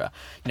 etc.,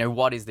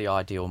 what is the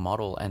ideal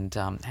model, and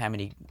how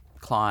many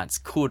clients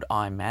could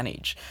I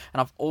manage?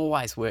 And I've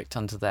always worked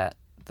under that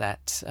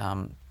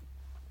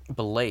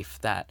belief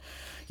that,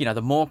 the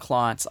more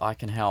clients I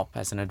can help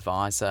as an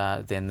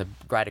advisor, then the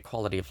greater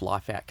quality of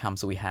life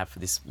outcomes that we have for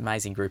this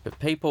amazing group of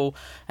people.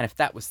 And if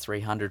that was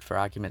 300 for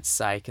argument's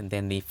sake, and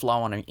then the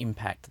flow-on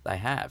impact that they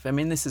have. I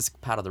mean, this is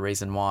part of the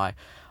reason why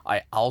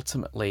I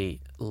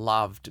ultimately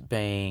loved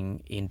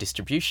being in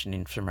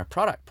distribution from a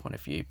product point of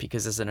view,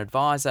 because as an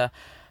advisor,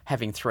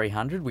 having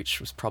 300,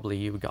 which was probably,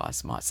 you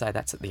guys might say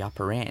that's at the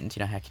upper end,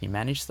 how can you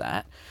manage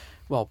that?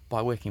 Well,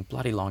 by working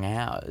bloody long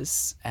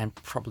hours and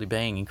probably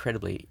being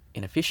incredibly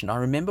inefficient. I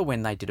remember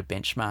when they did a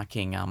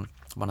benchmarking,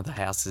 one of the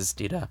houses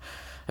did a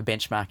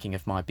benchmarking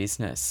of my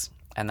business,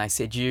 and they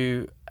said,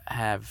 you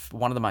have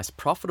one of the most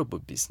profitable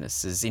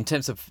businesses in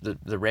terms of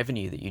the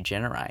revenue that you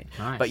generate,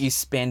 but you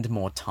spend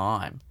more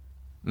time.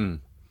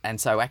 And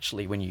so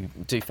actually, when you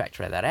do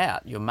factor that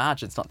out, your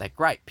margin's not that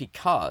great,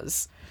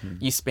 because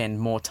you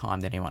spend more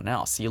time than anyone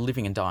else. So you're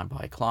living and dying by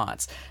your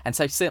clients. And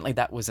so certainly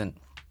that wasn't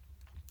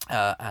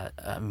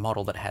a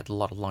model that had a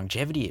lot of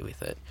longevity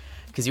with it,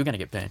 because you're going to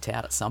get burnt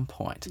out at some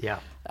point.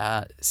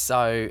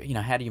 So,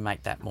 how do you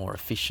make that more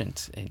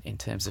efficient in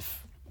terms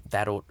of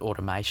that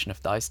automation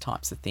of those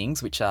types of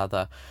things, which are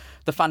the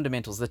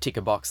fundamentals, the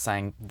ticker box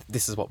saying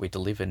this is what we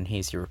delivered and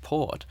here's your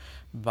report,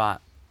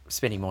 but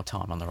spending more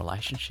time on the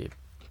relationship.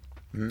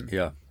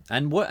 Yeah.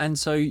 And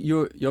so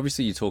you're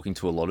talking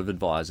to a lot of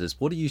advisors.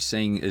 What are you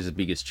seeing as the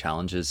biggest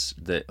challenges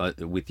that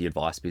with the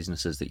advice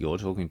businesses that you're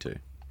talking to?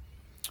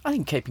 I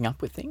think keeping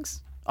up with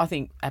things. I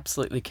think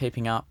absolutely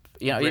keeping up.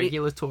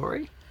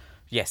 Regulatory?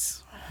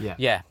 Yes. Yeah.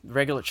 Yeah.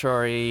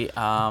 Regulatory,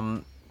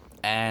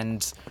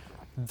 and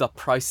the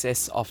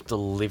process of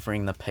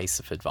delivering the piece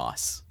of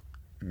advice.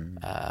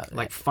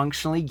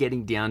 Functionally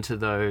getting down to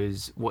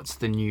those, what's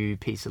the new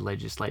piece of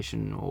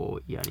legislation,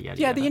 or yada,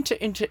 yada, yada.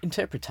 The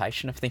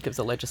interpretation of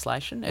the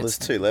legislation. Well, there's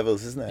two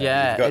levels, isn't there?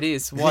 Yeah, it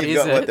is. What you've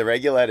is got it? What the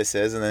regulator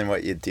says, and then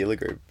what your dealer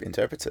group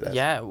interprets it as.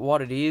 Yeah,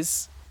 what it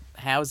is,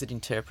 how is it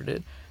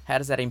interpreted, how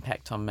does that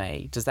impact on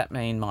me? Does that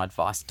mean my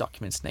advice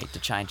documents need to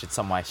change in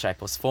some way,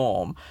 shape or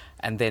form?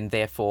 And then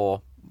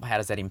therefore, how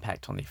does that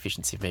impact on the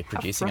efficiency of me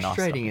producing an ISA? How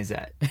frustrating is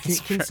that?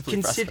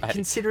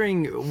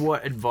 Considering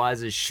what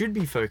advisors should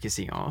be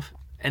focusing on,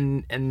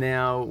 and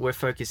now we're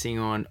focusing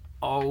on,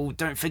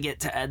 don't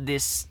forget to add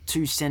this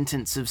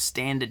 2-sentence of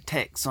standard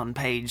text on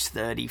page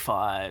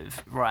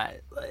 35.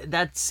 Right.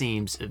 That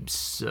seems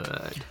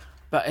absurd.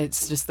 But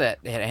it's just that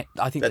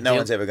I think that no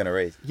one's ever going to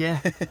read. Yeah.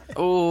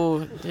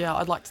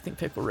 I'd like to think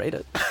people read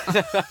it.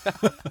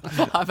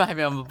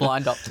 Maybe I'm a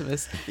blind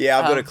optimist. Yeah,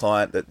 I've got a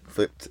client that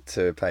flipped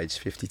to page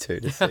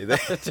 52 to see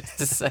that. Just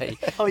to see.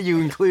 Oh,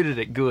 you included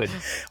it. Good.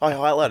 I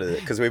highlighted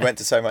it because we went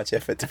to so much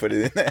effort to put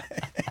it in there.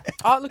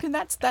 Look, and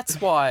that's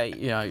why,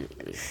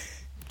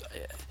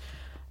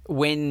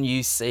 when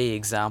you see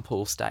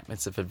example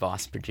statements of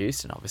advice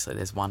produced, and obviously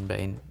there's one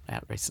been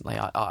out recently,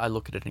 I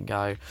look at it and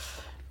go,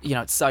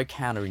 it's so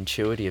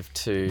counterintuitive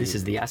to... This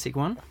is the ASIC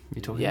one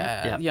you're talking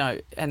about? Yeah,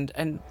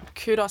 and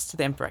kudos to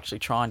them for actually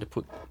trying to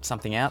put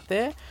something out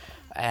there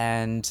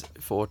and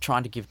for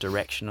trying to give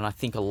direction, and I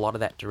think a lot of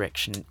that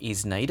direction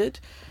is needed.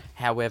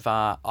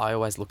 However, I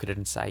always look at it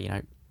and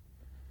say,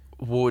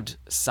 would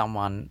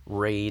someone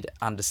read,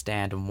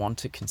 understand and want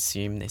to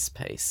consume this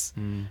piece?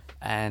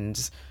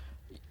 And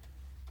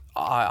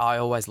I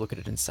always look at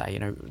it and say,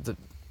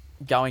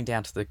 going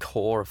down to the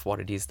core of what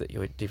it is that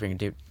you're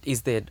doing,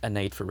 is there a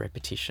need for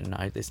repetition?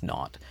 No, there's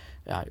not.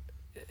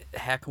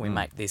 How can we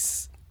make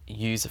this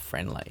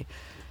user-friendly?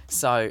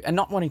 So, and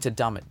not wanting to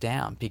dumb it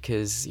down,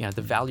 because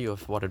the value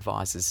of what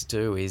advisors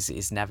do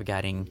is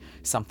navigating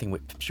something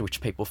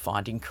which people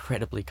find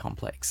incredibly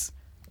complex,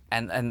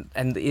 and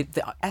the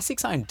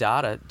ASIC's own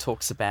data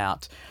talks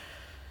about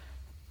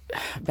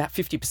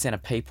 50%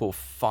 of people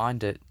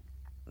find it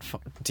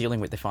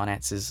dealing with their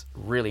finances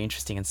really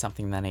interesting and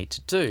something they need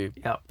to do,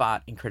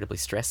 but incredibly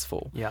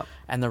stressful.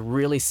 And the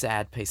really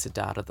sad piece of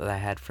data that they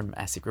had from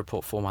ASIC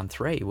Report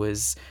 413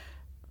 was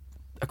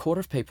a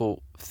quarter of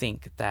people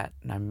think that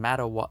no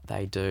matter what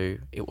they do,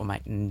 it will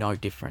make no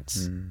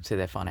difference to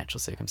their financial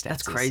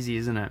circumstances. That's crazy,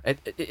 isn't it?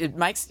 It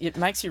makes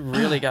you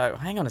really go,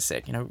 hang on a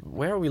sec,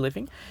 where are we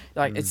living?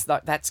 It's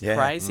like, that's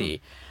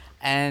crazy.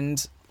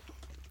 And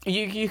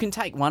you can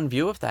take one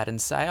view of that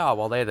and say, oh,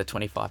 well, they're the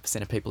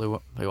 25% of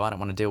people who I don't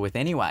want to deal with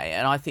anyway.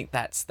 And I think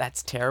that's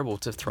terrible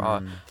to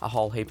throw a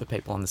whole heap of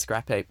people on the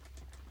scrap heap.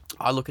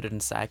 I look at it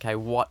and say, okay,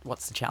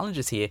 what's the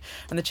challenges here?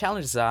 And the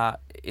challenges are,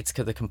 it's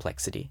the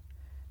complexity.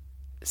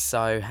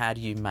 So how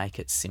do you make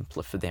it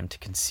simpler for them to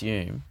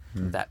consume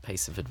that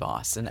piece of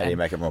advice? And how do you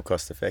make it more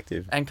cost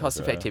effective? And cost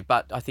effective.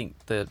 But I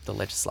think the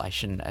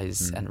legislation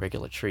and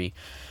regulatory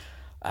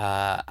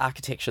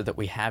architecture that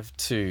we have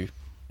to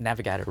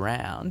navigate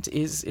around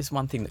is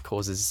one thing that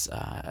causes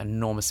an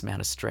enormous amount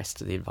of stress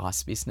to the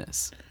advice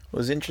business. Well,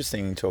 it was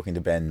interesting talking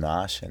to Ben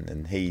Marsh,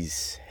 and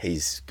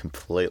he's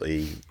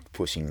completely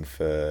pushing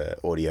for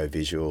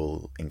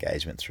audio-visual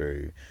engagement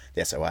through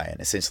the SOA and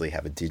essentially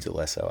have a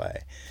digital SOA.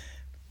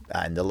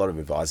 And a lot of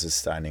advisors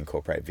starting to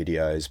incorporate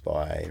videos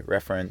by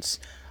reference.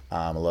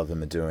 A lot of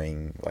them are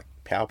doing like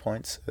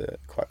PowerPoints,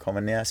 quite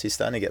common now. So you're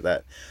starting to get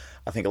that.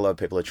 I think a lot of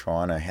people are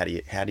trying to, how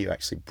do you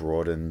actually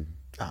broaden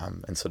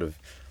and sort of,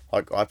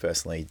 like I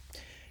personally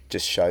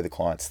just show the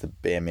clients the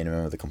bare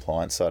minimum of the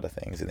compliance side of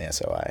things in the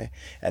SOA,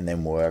 and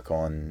then work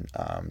on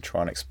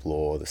trying to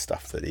explore the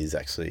stuff that is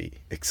actually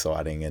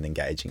exciting and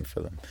engaging for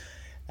them.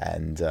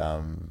 And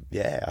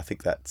I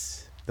think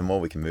that's, the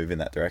more we can move in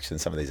that direction,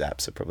 some of these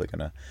apps are probably going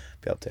to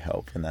be able to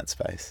help in that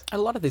space. A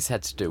lot of this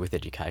had to do with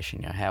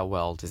education. How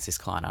well does this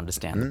client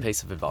understand the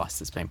piece of advice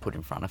that's been put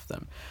in front of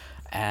them?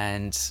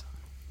 And,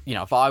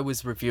 if I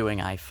was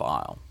reviewing a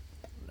file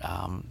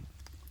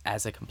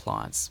as a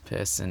compliance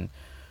person,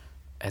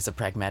 as a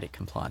pragmatic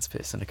compliance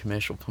person, a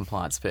commercial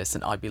compliance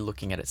person, I'd be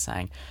looking at it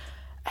saying,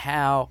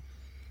 how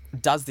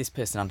does this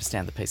person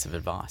understand the piece of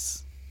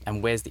advice?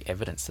 And where's the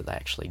evidence that they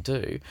actually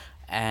do?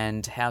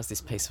 And how's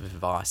this piece of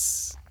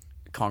advice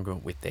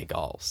congruent with their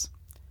goals?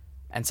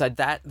 And so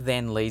that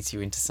then leads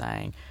you into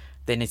saying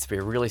there needs to be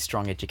a really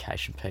strong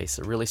education piece,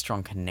 a really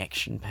strong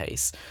connection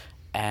piece,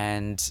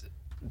 and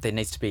there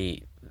needs to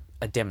be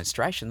a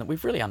demonstration that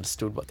we've really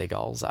understood what their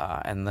goals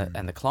are, and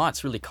the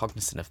client's really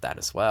cognizant of that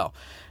as well.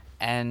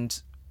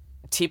 And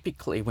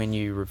typically when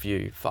you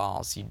review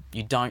files,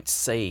 you don't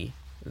see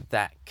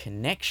that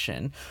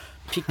connection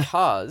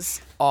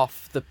because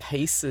of the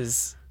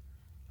pieces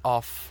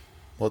of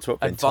what's what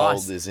been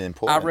told is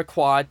important are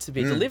required to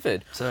be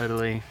delivered.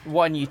 Totally.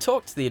 When you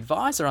talk to the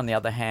advisor, on the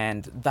other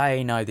hand,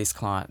 they know this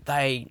client.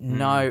 They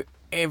know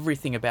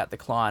everything about the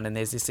client, and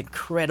there's this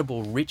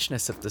incredible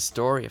richness of the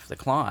story of the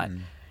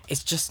client.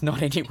 It's just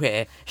not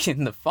anywhere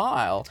in the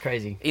file. It's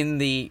crazy. In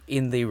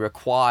the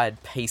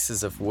required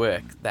pieces of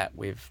work that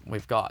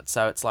we've got.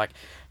 So it's like,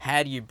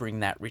 how do you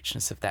bring that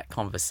richness of that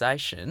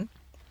conversation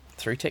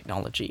through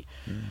technology?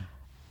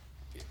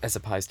 As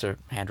opposed to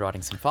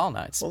handwriting some file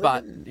notes. Well,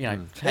 but,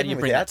 how do you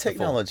bring that to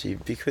technology?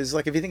 Because,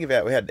 like, if you think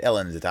about, we had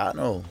Ellen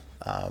Dartnell,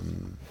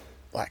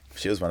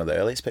 she was one of the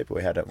earliest people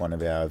we had at one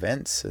of our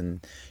events, and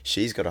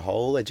she's got a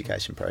whole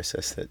education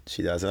process that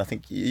she does. And I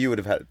think you would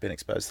have been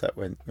exposed to that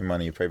in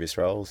one of your previous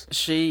roles.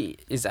 She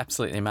is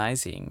absolutely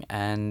amazing,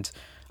 and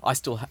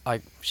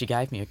she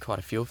gave me quite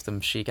a few of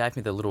them. She gave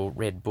me the little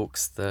red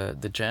books,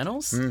 the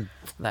journals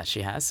that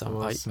she has, so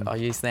awesome. I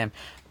use them.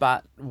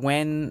 But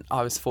when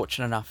I was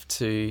fortunate enough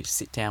to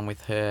sit down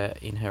with her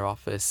in her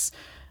office,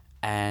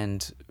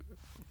 and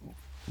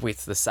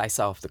with the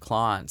say-so of the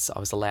clients, I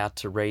was allowed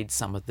to read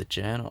some of the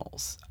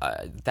journals.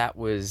 That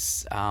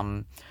was...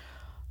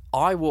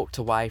 I walked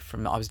away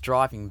from... I was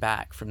driving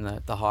back from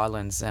the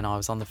Highlands, and I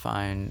was on the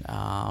phone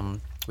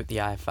with the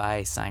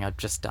AFA saying I'd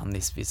just done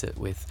this visit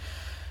with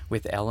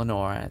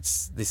Eleanor, and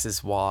this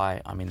is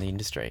why I'm in the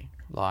industry.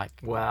 Like,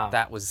 wow.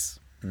 That was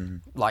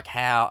like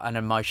how an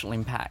emotional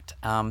impact.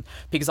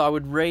 Because I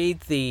would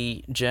read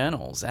the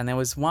journals, and there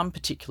was one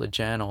particular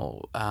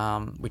journal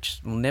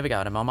which will never go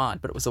out of my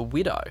mind, but it was a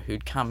widow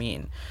who'd come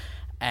in,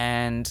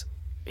 and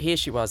here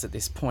she was at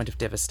this point of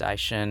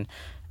devastation,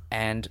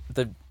 and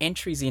the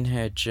entries in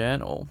her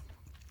journal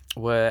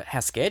were how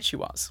scared she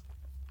was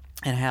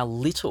and how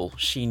little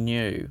she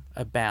knew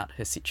about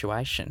her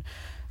situation.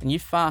 And you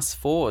fast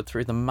forward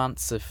through the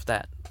months of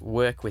that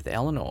work with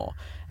Eleanor,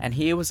 and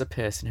here was a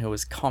person who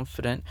was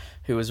confident,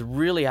 who was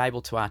really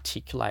able to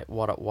articulate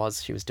what it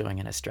was she was doing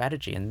in her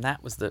strategy. And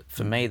that was,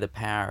 for me, the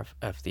power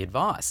of the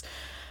advice.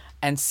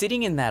 And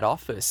sitting in that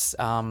office,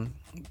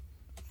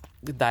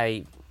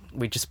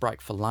 we just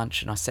broke for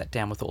lunch, and I sat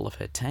down with all of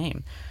her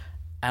team.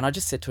 And I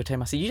just said to her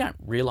team, I said, you don't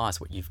realise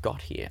what you've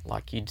got here.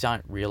 Like, you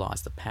don't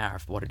realise the power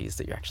of what it is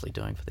that you're actually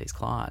doing for these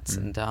clients.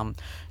 And,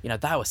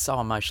 they were so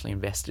emotionally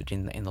invested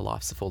in the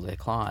lives of all their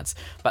clients.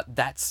 But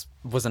that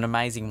was an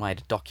amazing way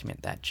to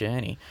document that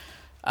journey.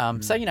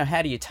 So,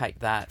 how do you take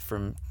that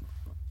and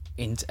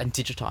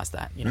digitise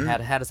that?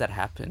 How does that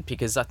happen?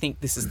 Because I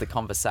think this is the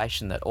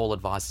conversation that all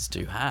advisors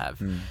do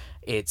have.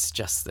 It's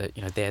just that,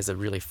 there's a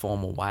really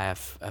formal way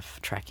of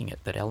tracking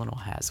it that Eleanor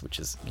has, which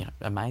is,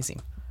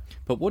 amazing.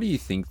 But what do you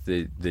think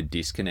the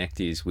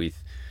disconnect is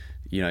with,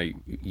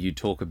 you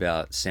talk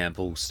about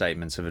sample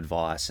statements of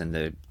advice and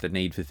the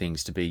need for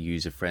things to be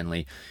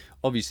user-friendly.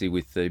 Obviously,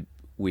 with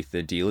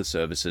the dealer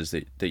services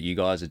that you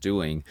guys are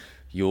doing,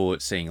 you're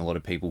seeing a lot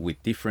of people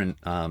with different,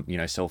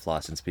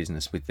 self-licensed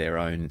business with their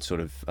own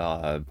sort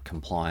of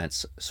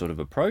compliance sort of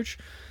approach.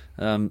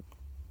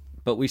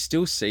 But we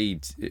still see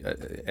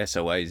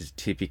SOAs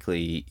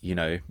typically,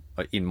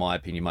 in my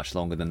opinion, much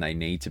longer than they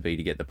need to be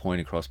to get the point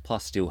across.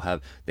 Plus,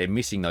 they're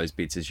missing those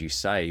bits, as you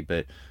say,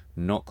 but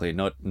not clear,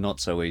 not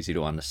so easy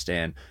to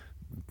understand.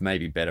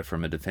 Maybe better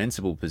from a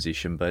defensible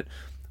position. But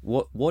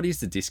what is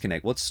the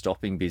disconnect? What's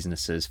stopping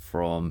businesses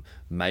from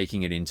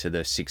making it into the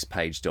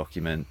 6-page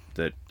document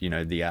that the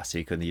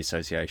ASIC and the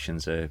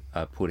associations are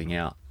putting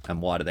out?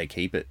 And why do they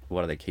keep it?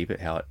 Why do they keep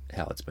it how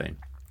it's been?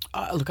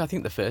 Look, I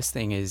think the first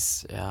thing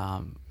is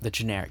the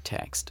generic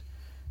text.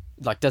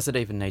 Like, does it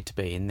even need to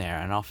be in there?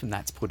 And often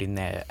that's put in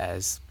there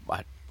as,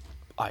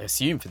 I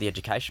assume, for the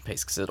education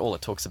piece, because all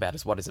it talks about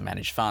is what is a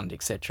managed fund,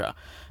 etc.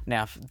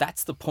 Now, if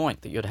that's the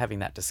point that you're having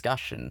that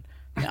discussion,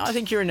 I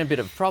think you're in a bit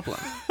of a problem.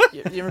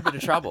 You're in a bit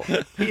of trouble.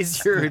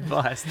 Here's your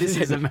advice. This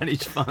is a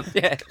managed fund.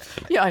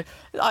 Yeah.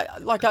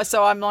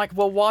 So I'm like,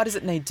 well, why does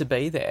it need to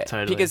be there?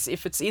 Totally. Because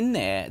if it's in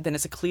there, then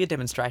it's a clear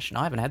demonstration.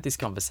 I haven't had this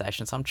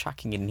conversation, so I'm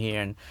chucking it in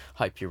here and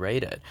hope you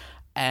read it.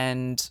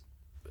 And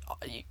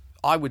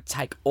I would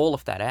take all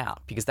of that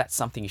out, because that's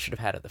something you should have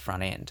had at the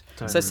front end.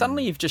 Totally. So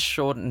suddenly you've just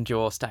shortened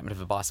your statement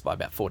of advice by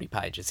about 40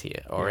 pages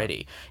here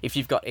already, if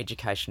you've got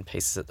education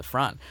pieces at the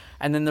front.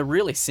 And then the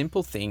really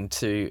simple thing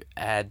to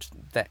add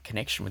that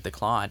connection with the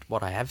client,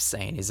 what I have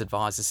seen is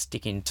advisors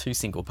stick in 2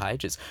 single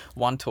pages.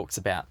 One talks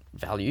about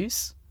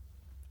values,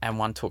 and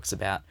one talks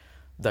about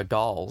the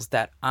goals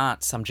that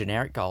aren't some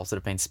generic goals that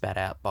have been spat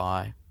out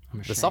by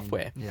the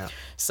software. Yeah.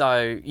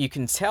 So you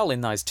can tell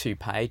in those 2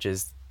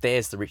 pages,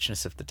 there's the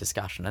richness of the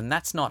discussion, and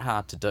that's not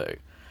hard to do.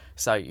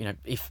 So,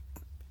 if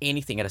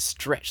anything at a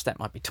stretch, that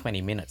might be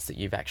 20 minutes that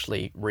you've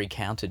actually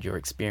recounted your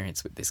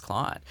experience with this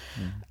client.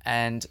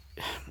 And,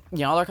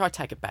 I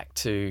take it back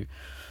to,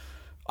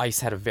 I used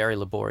to have a very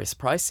laborious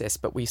process,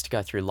 but we used to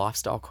go through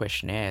lifestyle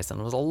questionnaires, and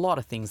there was a lot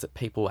of things that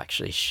people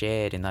actually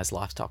shared in those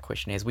lifestyle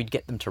questionnaires. We'd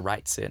get them to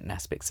rate certain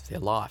aspects of their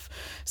life.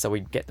 So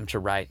we'd get them to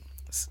rate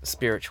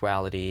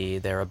spirituality,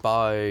 their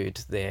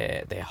abode,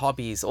 their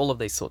hobbies, all of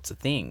these sorts of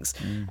things.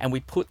 And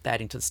we put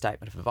that into the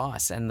statement of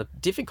advice. And the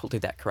difficulty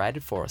that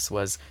created for us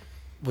was,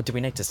 well, do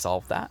we need to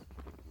solve that?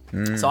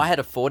 So I had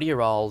a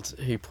 40-year-old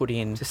who put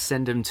in... Just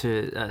send him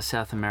to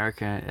South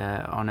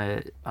America on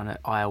an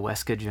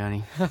ayahuasca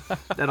journey.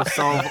 That'll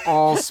solve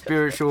all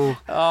spiritual...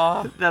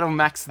 That'll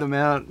max them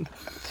out.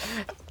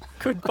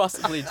 Could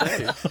possibly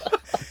do.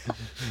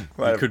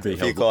 You could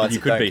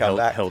be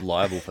held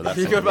liable for that.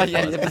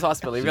 That's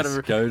possible. You've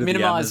got to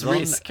minimise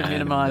risk.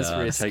 Minimise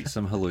risk. Take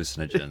some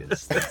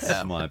hallucinogens.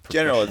 That's my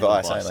general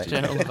advice only.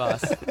 General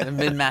advice. A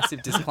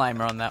massive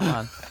disclaimer on that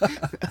one.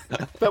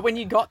 But when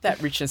you got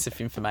that richness of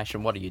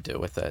information, what do you do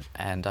with it?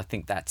 And I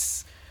think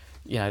that's,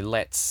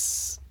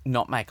 let's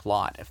not make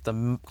light. If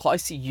the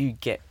closer you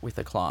get with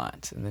a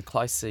client and the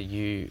closer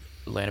you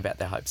learn about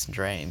their hopes and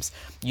dreams,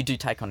 you do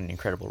take on an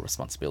incredible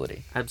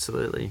responsibility.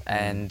 Absolutely.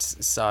 And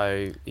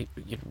so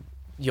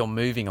you're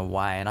moving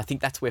away. And I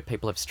think that's where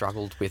people have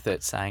struggled with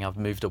it, saying, I've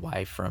moved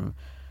away from,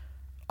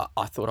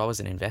 I thought I was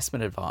an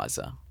investment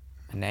advisor,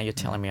 and now you're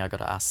telling me I've got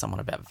to ask someone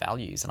about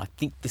values. And I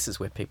think this is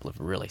where people have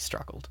really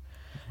struggled.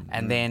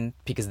 And then,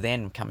 because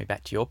then, coming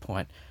back to your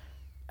point,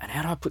 and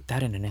how do I put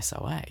that in an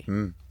SOA?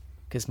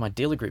 Because my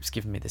dealer group's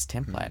given me this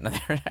template, and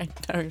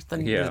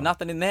there's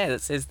nothing in there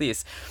that says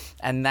this.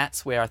 And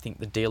that's where I think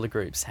the dealer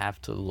groups have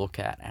to look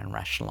at and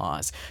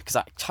rationalise. Because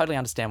I totally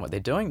understand what they're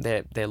doing.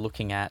 They're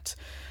looking at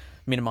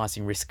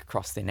minimising risk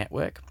across their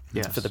network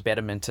for the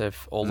betterment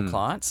of all the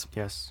clients.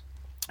 Yes.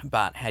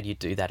 But how do you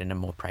do that in a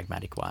more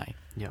pragmatic way?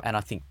 Yep. And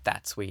I think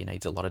that's where you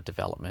need a lot of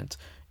development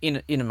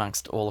in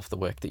amongst all of the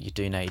work that you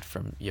do need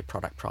from your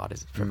product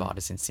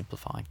providers in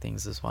simplifying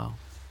things as well.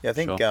 Yeah, I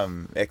think Sure.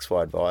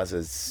 XY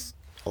Advisors,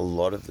 a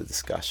lot of the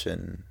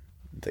discussion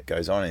that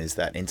goes on is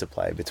that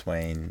interplay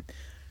between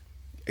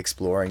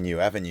exploring new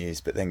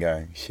avenues, but then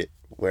going, shit,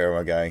 where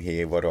am I going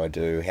here? What do I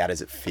do? How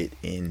does it fit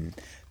in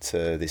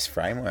to this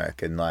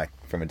framework? And like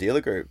from a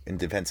dealer group, in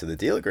defense of the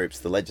dealer groups,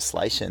 the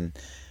legislation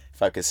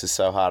focuses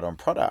so hard on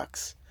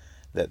products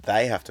that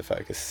they have to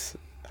focus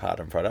hard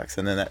on products,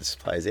 and then that just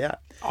plays out.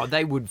 Oh,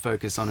 they would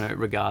focus on it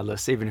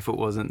regardless, even if it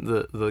wasn't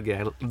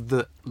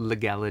the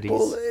legalities.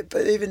 Well,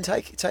 but even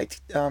take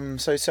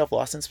so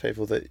self-licensed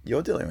people that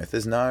you're dealing with,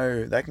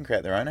 they can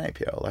create their own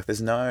APL. Like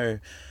there's no,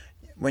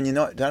 when you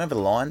don't have a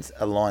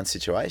line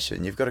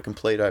situation, you've got a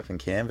complete open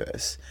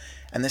canvas,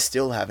 and they're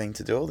still having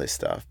to do all this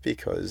stuff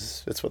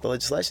because that's what the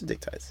legislation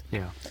dictates.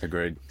 Yeah,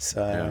 Agreed.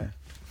 So. Yeah.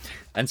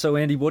 And so,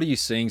 Andy, what are you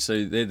seeing?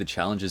 So they're the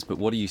challenges, but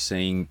what are you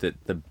seeing that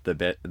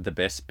the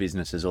best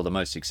businesses or the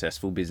most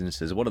successful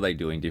businesses, what are they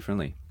doing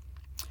differently?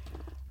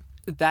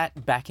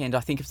 That back end,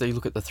 I think if you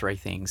look at the three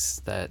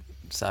things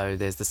so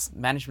there's this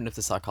management of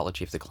the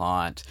psychology of the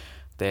client,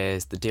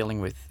 there's the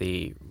dealing with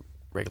the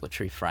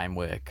regulatory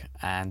framework,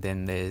 and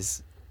then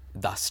there's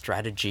the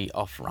strategy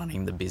of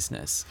running the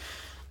business.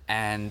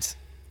 And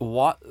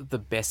what the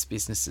best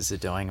businesses are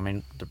doing, I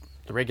mean,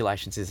 the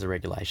regulations is the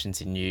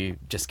regulations, and you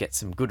just get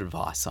some good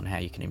advice on how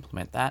you can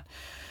implement that.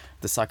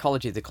 The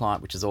psychology of the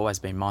client, which has always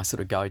been my sort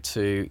of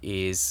go-to,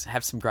 is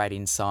have some great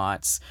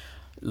insights,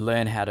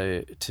 learn how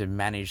to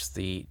manage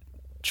the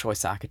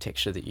choice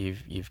architecture that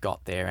you've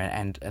got there,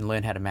 and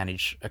learn how to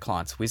manage a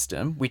client's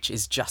wisdom, which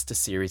is just a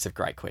series of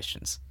great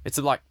questions. It's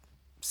like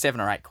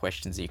 7 or 8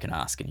 questions that you can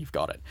ask and you've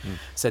got it.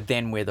 So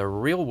then where the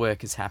real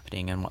work is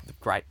happening and what the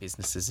great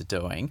businesses are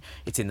doing,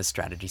 it's in the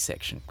strategy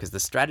section, because the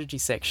strategy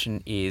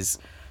section is,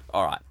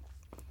 all right,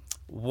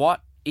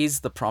 what is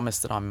the promise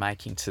that I'm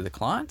making to the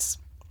clients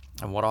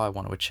and what I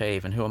want to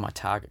achieve, and who are my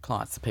target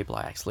clients, the people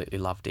I absolutely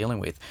love dealing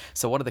with.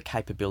 So what are the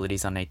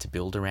capabilities I need to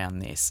build around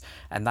this?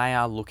 And they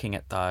are looking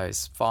at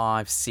those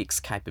 5, 6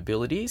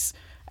 capabilities,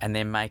 and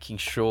then making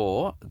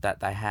sure that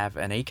they have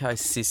an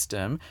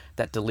ecosystem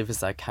that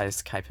delivers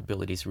those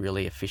capabilities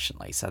really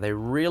efficiently. So they're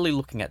really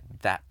looking at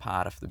that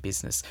part of the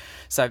business.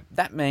 So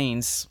that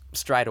means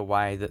straight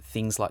away that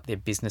things like their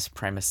business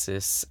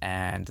premises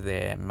and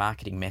their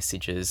marketing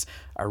messages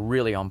are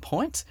really on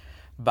point.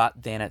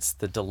 But then it's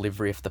the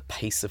delivery of the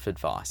piece of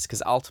advice,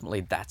 because ultimately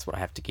that's what I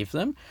have to give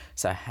them.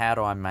 So how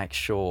do I make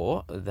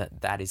sure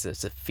that that is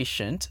as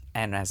efficient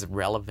and as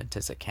relevant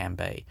as it can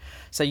be?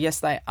 So yes,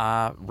 they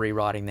are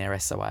rewriting their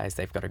SOAs.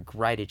 They've got a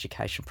great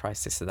education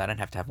process, so they don't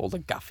have to have all the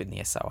guff in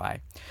the SOA.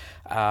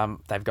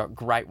 They've got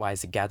great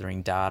ways of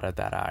gathering data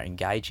that are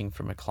engaging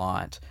from a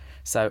client.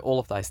 So all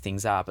of those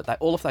things are, but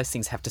all of those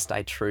things have to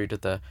stay true to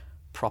the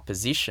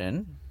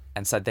proposition.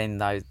 And so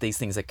then these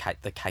things are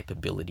the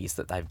capabilities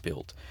that they've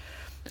built.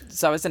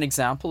 So as an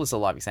example, as a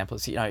live example,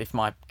 if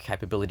my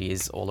capability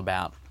is all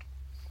about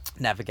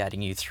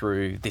navigating you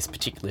through this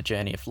particular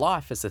journey of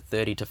life as a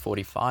 30 to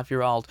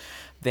 45-year-old,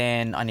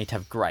 then I need to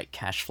have great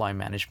cash flow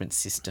management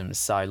systems.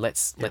 So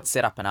let's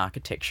set up an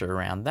architecture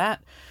around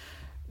that.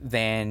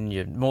 Then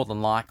you're more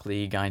than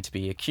likely going to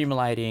be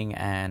accumulating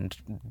and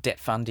debt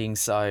funding.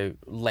 So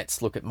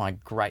let's look at my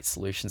great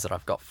solutions that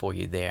I've got for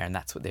you there. And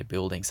that's what they're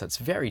building. So it's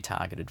very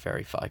targeted,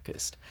 very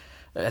focused,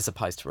 as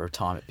opposed to a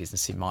retirement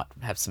business who might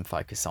have some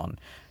focus on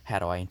how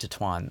do I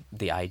intertwine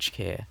the aged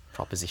care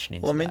proposition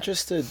into Well, I'm that.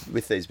 interested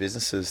with these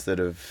businesses that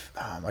have,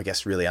 I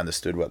guess, really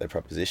understood what their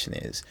proposition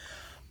is.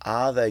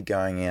 Are they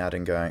going out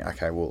and going,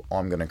 okay, well,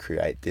 I'm going to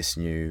create this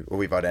new, or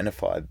we've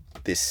identified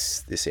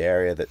this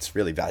area that's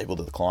really valuable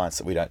to the clients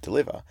that we don't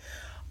deliver.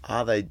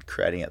 Are they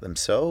creating it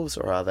themselves,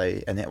 or are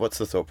they, and what's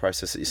the thought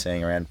process that you're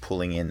seeing around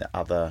pulling in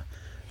other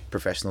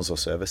professionals or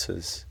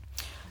services?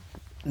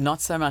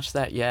 Not so much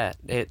that yet.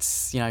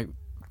 It's,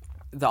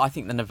 I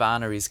think the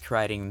Nirvana is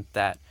creating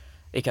that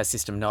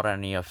ecosystem not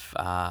only of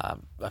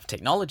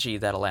technology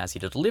that allows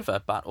you to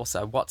deliver, but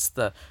also what's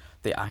the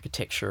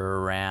architecture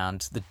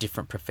around the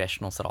different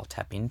professionals that I'll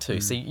tap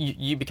into. So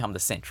you become the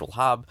central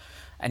hub,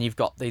 and you've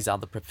got these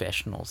other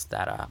professionals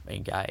that are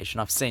engaged.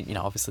 And I've seen,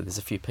 obviously there's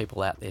a few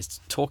people out there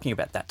talking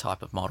about that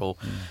type of model,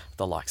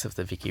 the likes of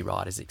the Vicky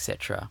Riders,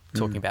 etc.,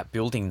 talking about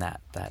building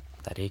that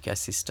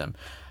ecosystem.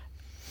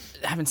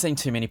 I haven't seen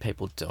too many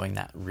people doing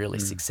that really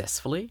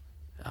successfully.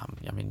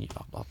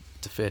 I'll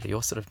defer to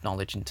your sort of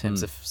knowledge in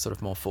terms of sort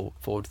of more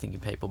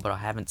forward-thinking people, but I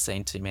haven't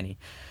seen too many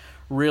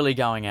really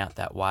going out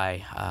that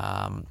way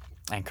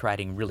and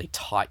creating really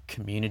tight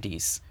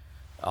communities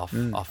of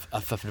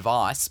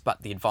advice,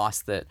 but the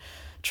advice that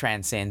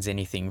transcends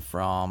anything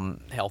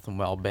from health and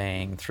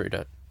well-being through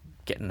to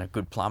getting a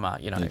good plumber,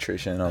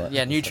 nutrition and all that.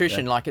 Yeah,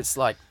 nutrition. Like it's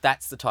like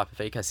that's the type of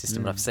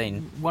ecosystem that I've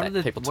seen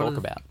people talk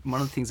about.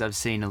 One of the things I've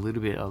seen a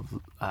little bit of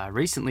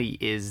recently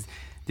is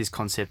this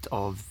concept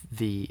of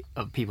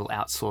people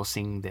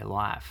outsourcing their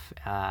life.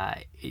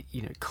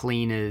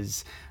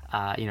 Cleaners,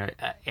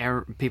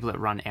 people that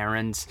run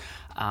errands.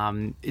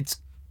 It's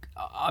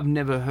I've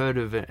never heard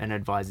of an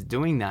advisor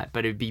doing that,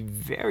 but it'd be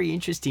very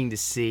interesting to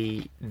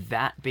see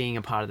that being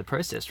a part of the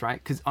process,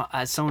 right? Because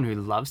as someone who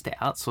loves to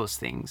outsource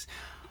things,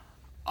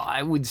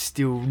 I would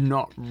still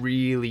not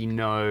really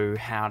know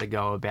how to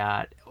go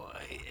about,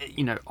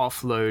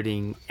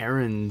 offloading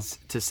errands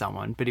to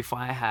someone. But if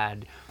I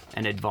had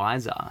an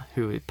advisor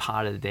who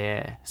part of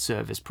their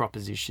service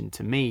proposition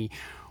to me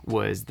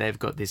was they've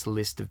got this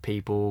list of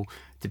people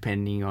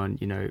depending on,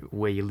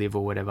 where you live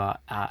or whatever,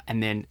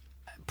 and then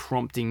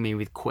prompting me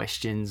with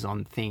questions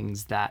on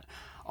things that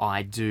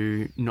I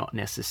do not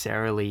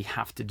necessarily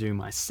have to do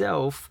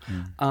myself,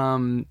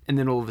 and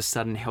then all of a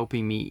sudden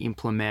helping me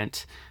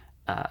implement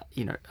a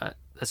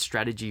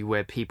strategy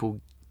where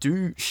people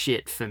do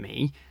shit for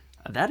me,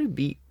 that'd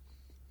be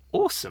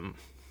awesome.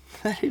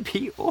 That'd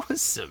be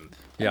awesome.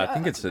 Yeah, I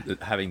think it's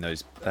having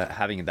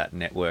that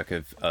network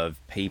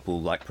of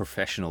people like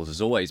professionals has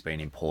always been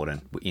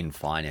important in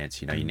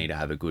finance. You need to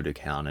have a good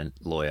accountant,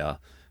 lawyer,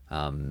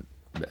 other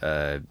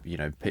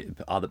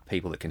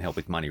people that can help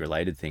with money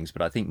related things.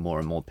 But I think more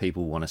and more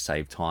people want to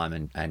save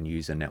time and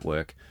use a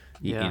network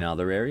in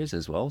other areas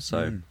as well.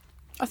 So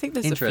I think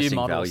there's a few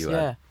models.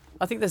 Yeah,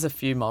 I think there's a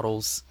few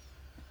models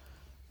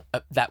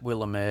that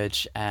will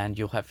emerge, and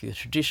you'll have the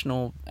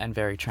traditional and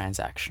very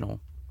transactional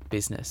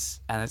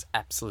business, and there's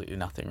absolutely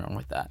nothing wrong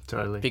with that.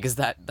 Totally. Because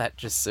that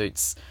just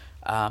suits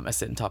a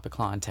certain type of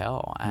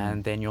clientele,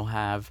 and then you'll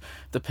have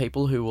the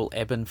people who will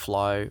ebb and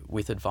flow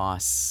with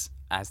advice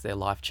as their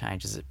life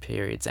changes at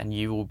periods, and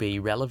you will be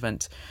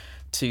relevant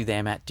to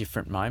them at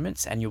different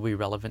moments, and you'll be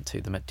relevant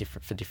to them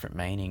for different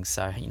meanings.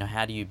 So,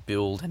 how do you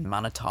build and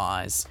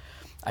monetize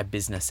a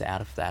business out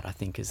of that, I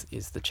think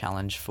is the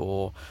challenge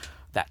for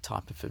that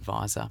type of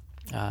advisor.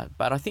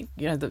 But I think,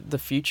 the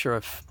future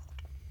of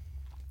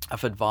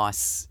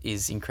advice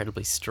is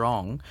incredibly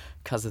strong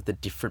because of the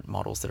different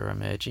models that are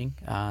emerging.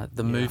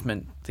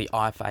 Movement, the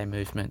IFA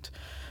movement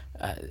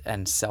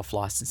and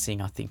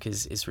self-licensing, I think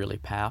is really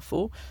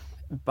powerful.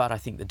 But I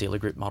think the dealer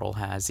group model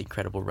has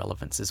incredible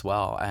relevance as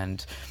well.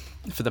 And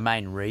for the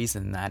main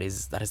reason that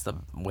is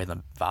where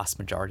the vast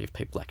majority of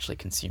people actually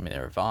consume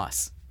their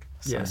advice.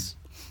 So. Yes.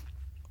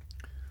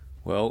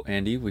 Well,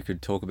 Andy, we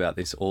could talk about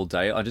this all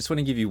day. I just want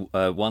to give you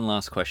one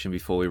last question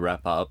before we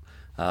wrap up.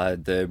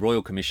 The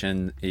Royal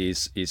Commission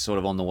is sort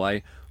of on the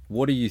way.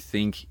 What do you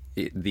think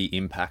the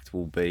impact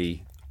will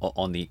be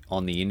on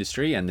the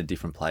industry and the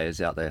different players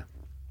out there?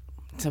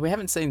 So we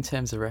haven't seen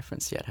terms of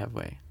reference yet, have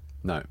we?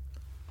 No.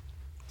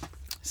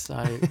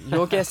 So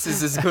your guess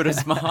is as good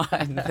as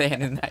mine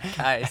then in that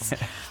case.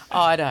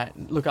 I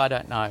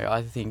don't know.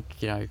 I think,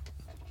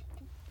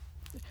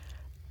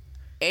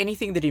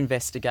 anything that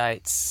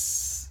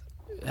investigates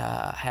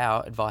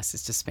how advice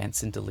is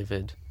dispensed and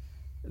delivered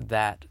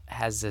that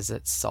has as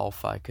its sole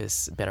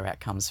focus better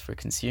outcomes for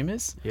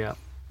consumers,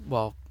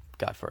 well,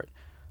 go for it.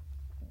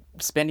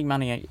 Spending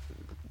money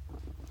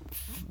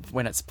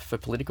when it's for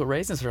political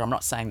reasons, or I'm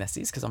not saying this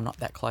is because I'm not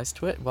that close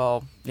to it,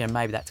 well,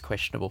 maybe that's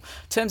questionable.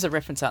 Terms of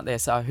reference aren't there,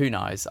 so who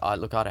knows? I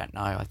don't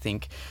know. I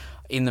think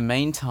in the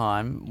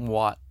meantime,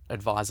 what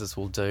advisors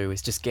will do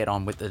is just get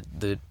on with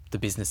the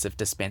business of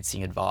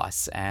dispensing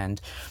advice,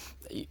 and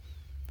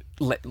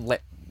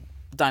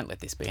don't let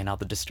this be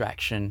another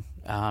distraction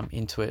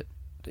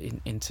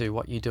into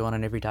what you do on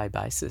an everyday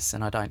basis.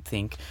 And I don't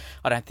think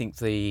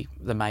the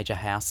major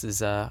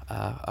houses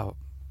are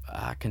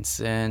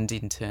concerned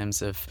in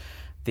terms of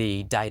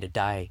the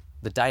day-to-day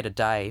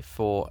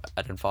for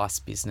an advice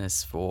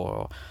business,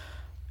 for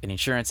an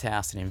insurance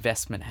house, an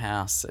investment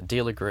house, a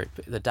dealer group.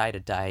 The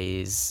day-to-day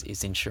is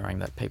ensuring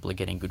that people are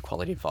getting good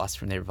quality advice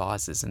from their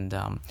advisors, and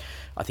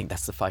I think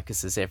that's the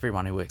focus as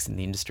everyone who works in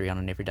the industry on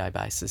an everyday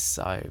basis.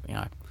 So,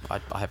 I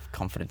have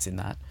confidence in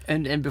that.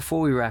 And before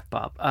we wrap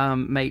up,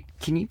 mate,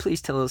 can you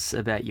please tell us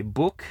about your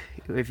book?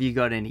 Have you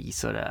got any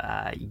sort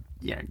of,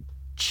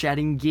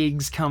 chatting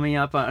gigs coming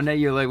up? I know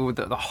you're like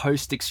the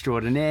host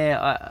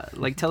extraordinaire.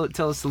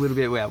 Tell us a little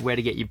bit about where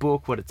to get your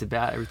book, what it's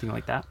about, everything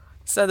like that.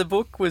 So the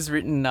book was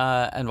written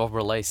and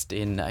released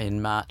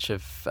in March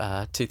of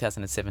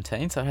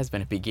 2017, so it has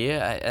been a big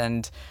year,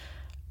 and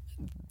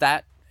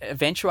that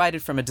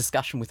eventuated from a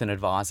discussion with an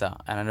advisor,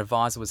 and an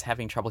advisor was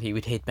having trouble.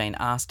 He'd been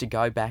asked to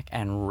go back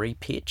and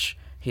repitch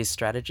his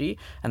strategy,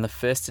 and the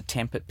first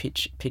attempt at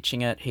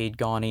pitching it, he'd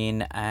gone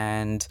in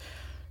and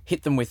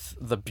hit them with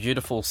the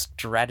beautiful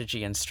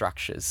strategy and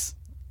structures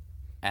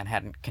and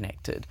hadn't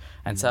connected.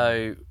 And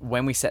so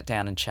when we sat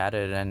down and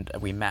chatted and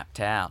I mapped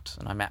out,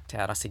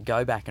 I said,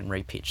 go back and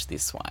repitch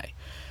this way.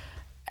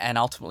 And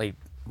ultimately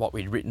what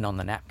we'd written on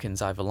the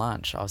napkins over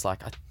lunch, I was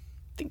like, I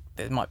think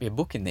there might be a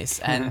book in this.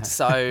 And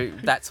so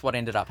that's what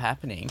ended up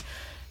happening.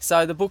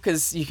 So the book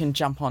you can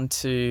jump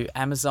onto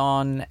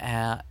Amazon.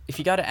 If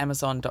you go to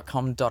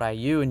amazon.com.au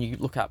and you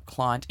look up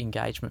Client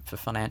Engagement for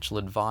Financial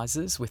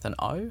Advisors with an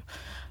O,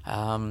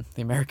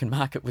 the American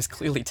market was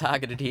clearly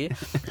targeted here.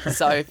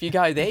 So if you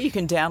go there, you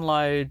can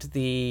download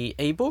the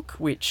ebook,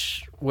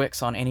 which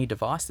works on any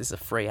device. There's a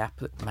free app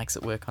that makes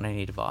it work on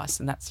any device,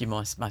 and that's your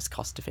most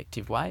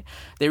cost-effective way.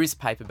 There is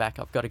paperback.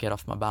 I've got to get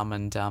off my bum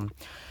and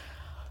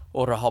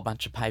order a whole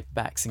bunch of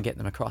paperbacks and get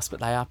them across, but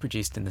they are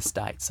produced in the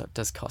States, so it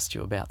does cost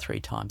you about 3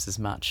 times as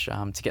much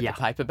to get the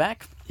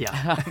paperback,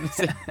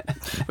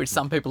 which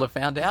some people have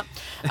found out.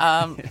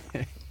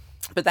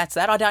 But that's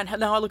that. I don't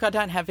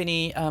have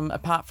any,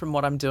 apart from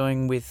what I'm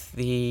doing with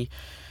the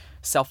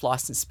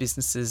self-licensed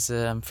businesses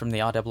from the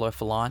IWF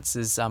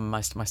Alliances.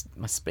 Most of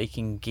my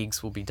speaking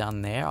gigs will be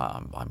done there.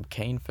 I'm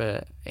keen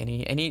for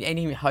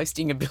any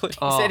hosting abilities.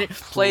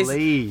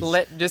 Please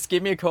just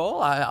give me a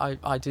call.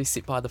 I do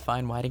sit by the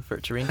phone waiting for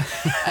it to ring.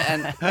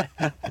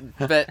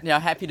 But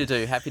happy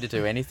to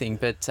do anything.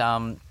 But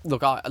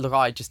look,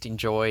 I just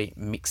enjoy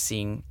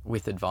mixing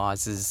with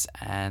advisors,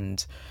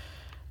 and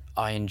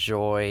I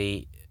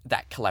enjoy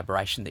that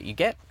collaboration that you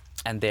get.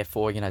 And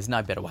therefore, there's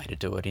no better way to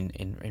do it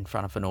in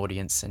front of an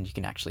audience, and you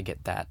can actually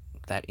get that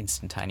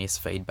instantaneous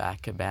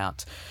feedback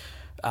about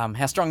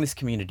how strong this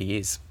community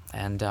is,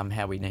 and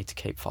how we need to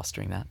keep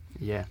fostering that.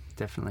 Yeah,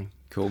 definitely.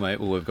 Cool, mate.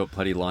 Well, we've got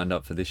plenty lined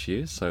up for this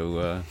year,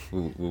 so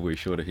we'll be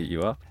sure to hit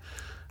you up.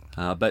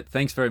 But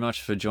thanks very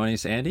much for joining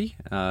us, Andy.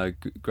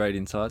 Great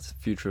insights.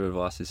 Future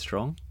Advice is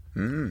strong.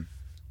 Cheers,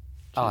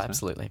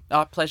 absolutely.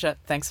 Pleasure.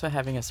 Thanks for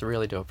having us. I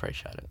really do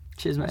appreciate it.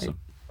 Cheers, mate. Awesome.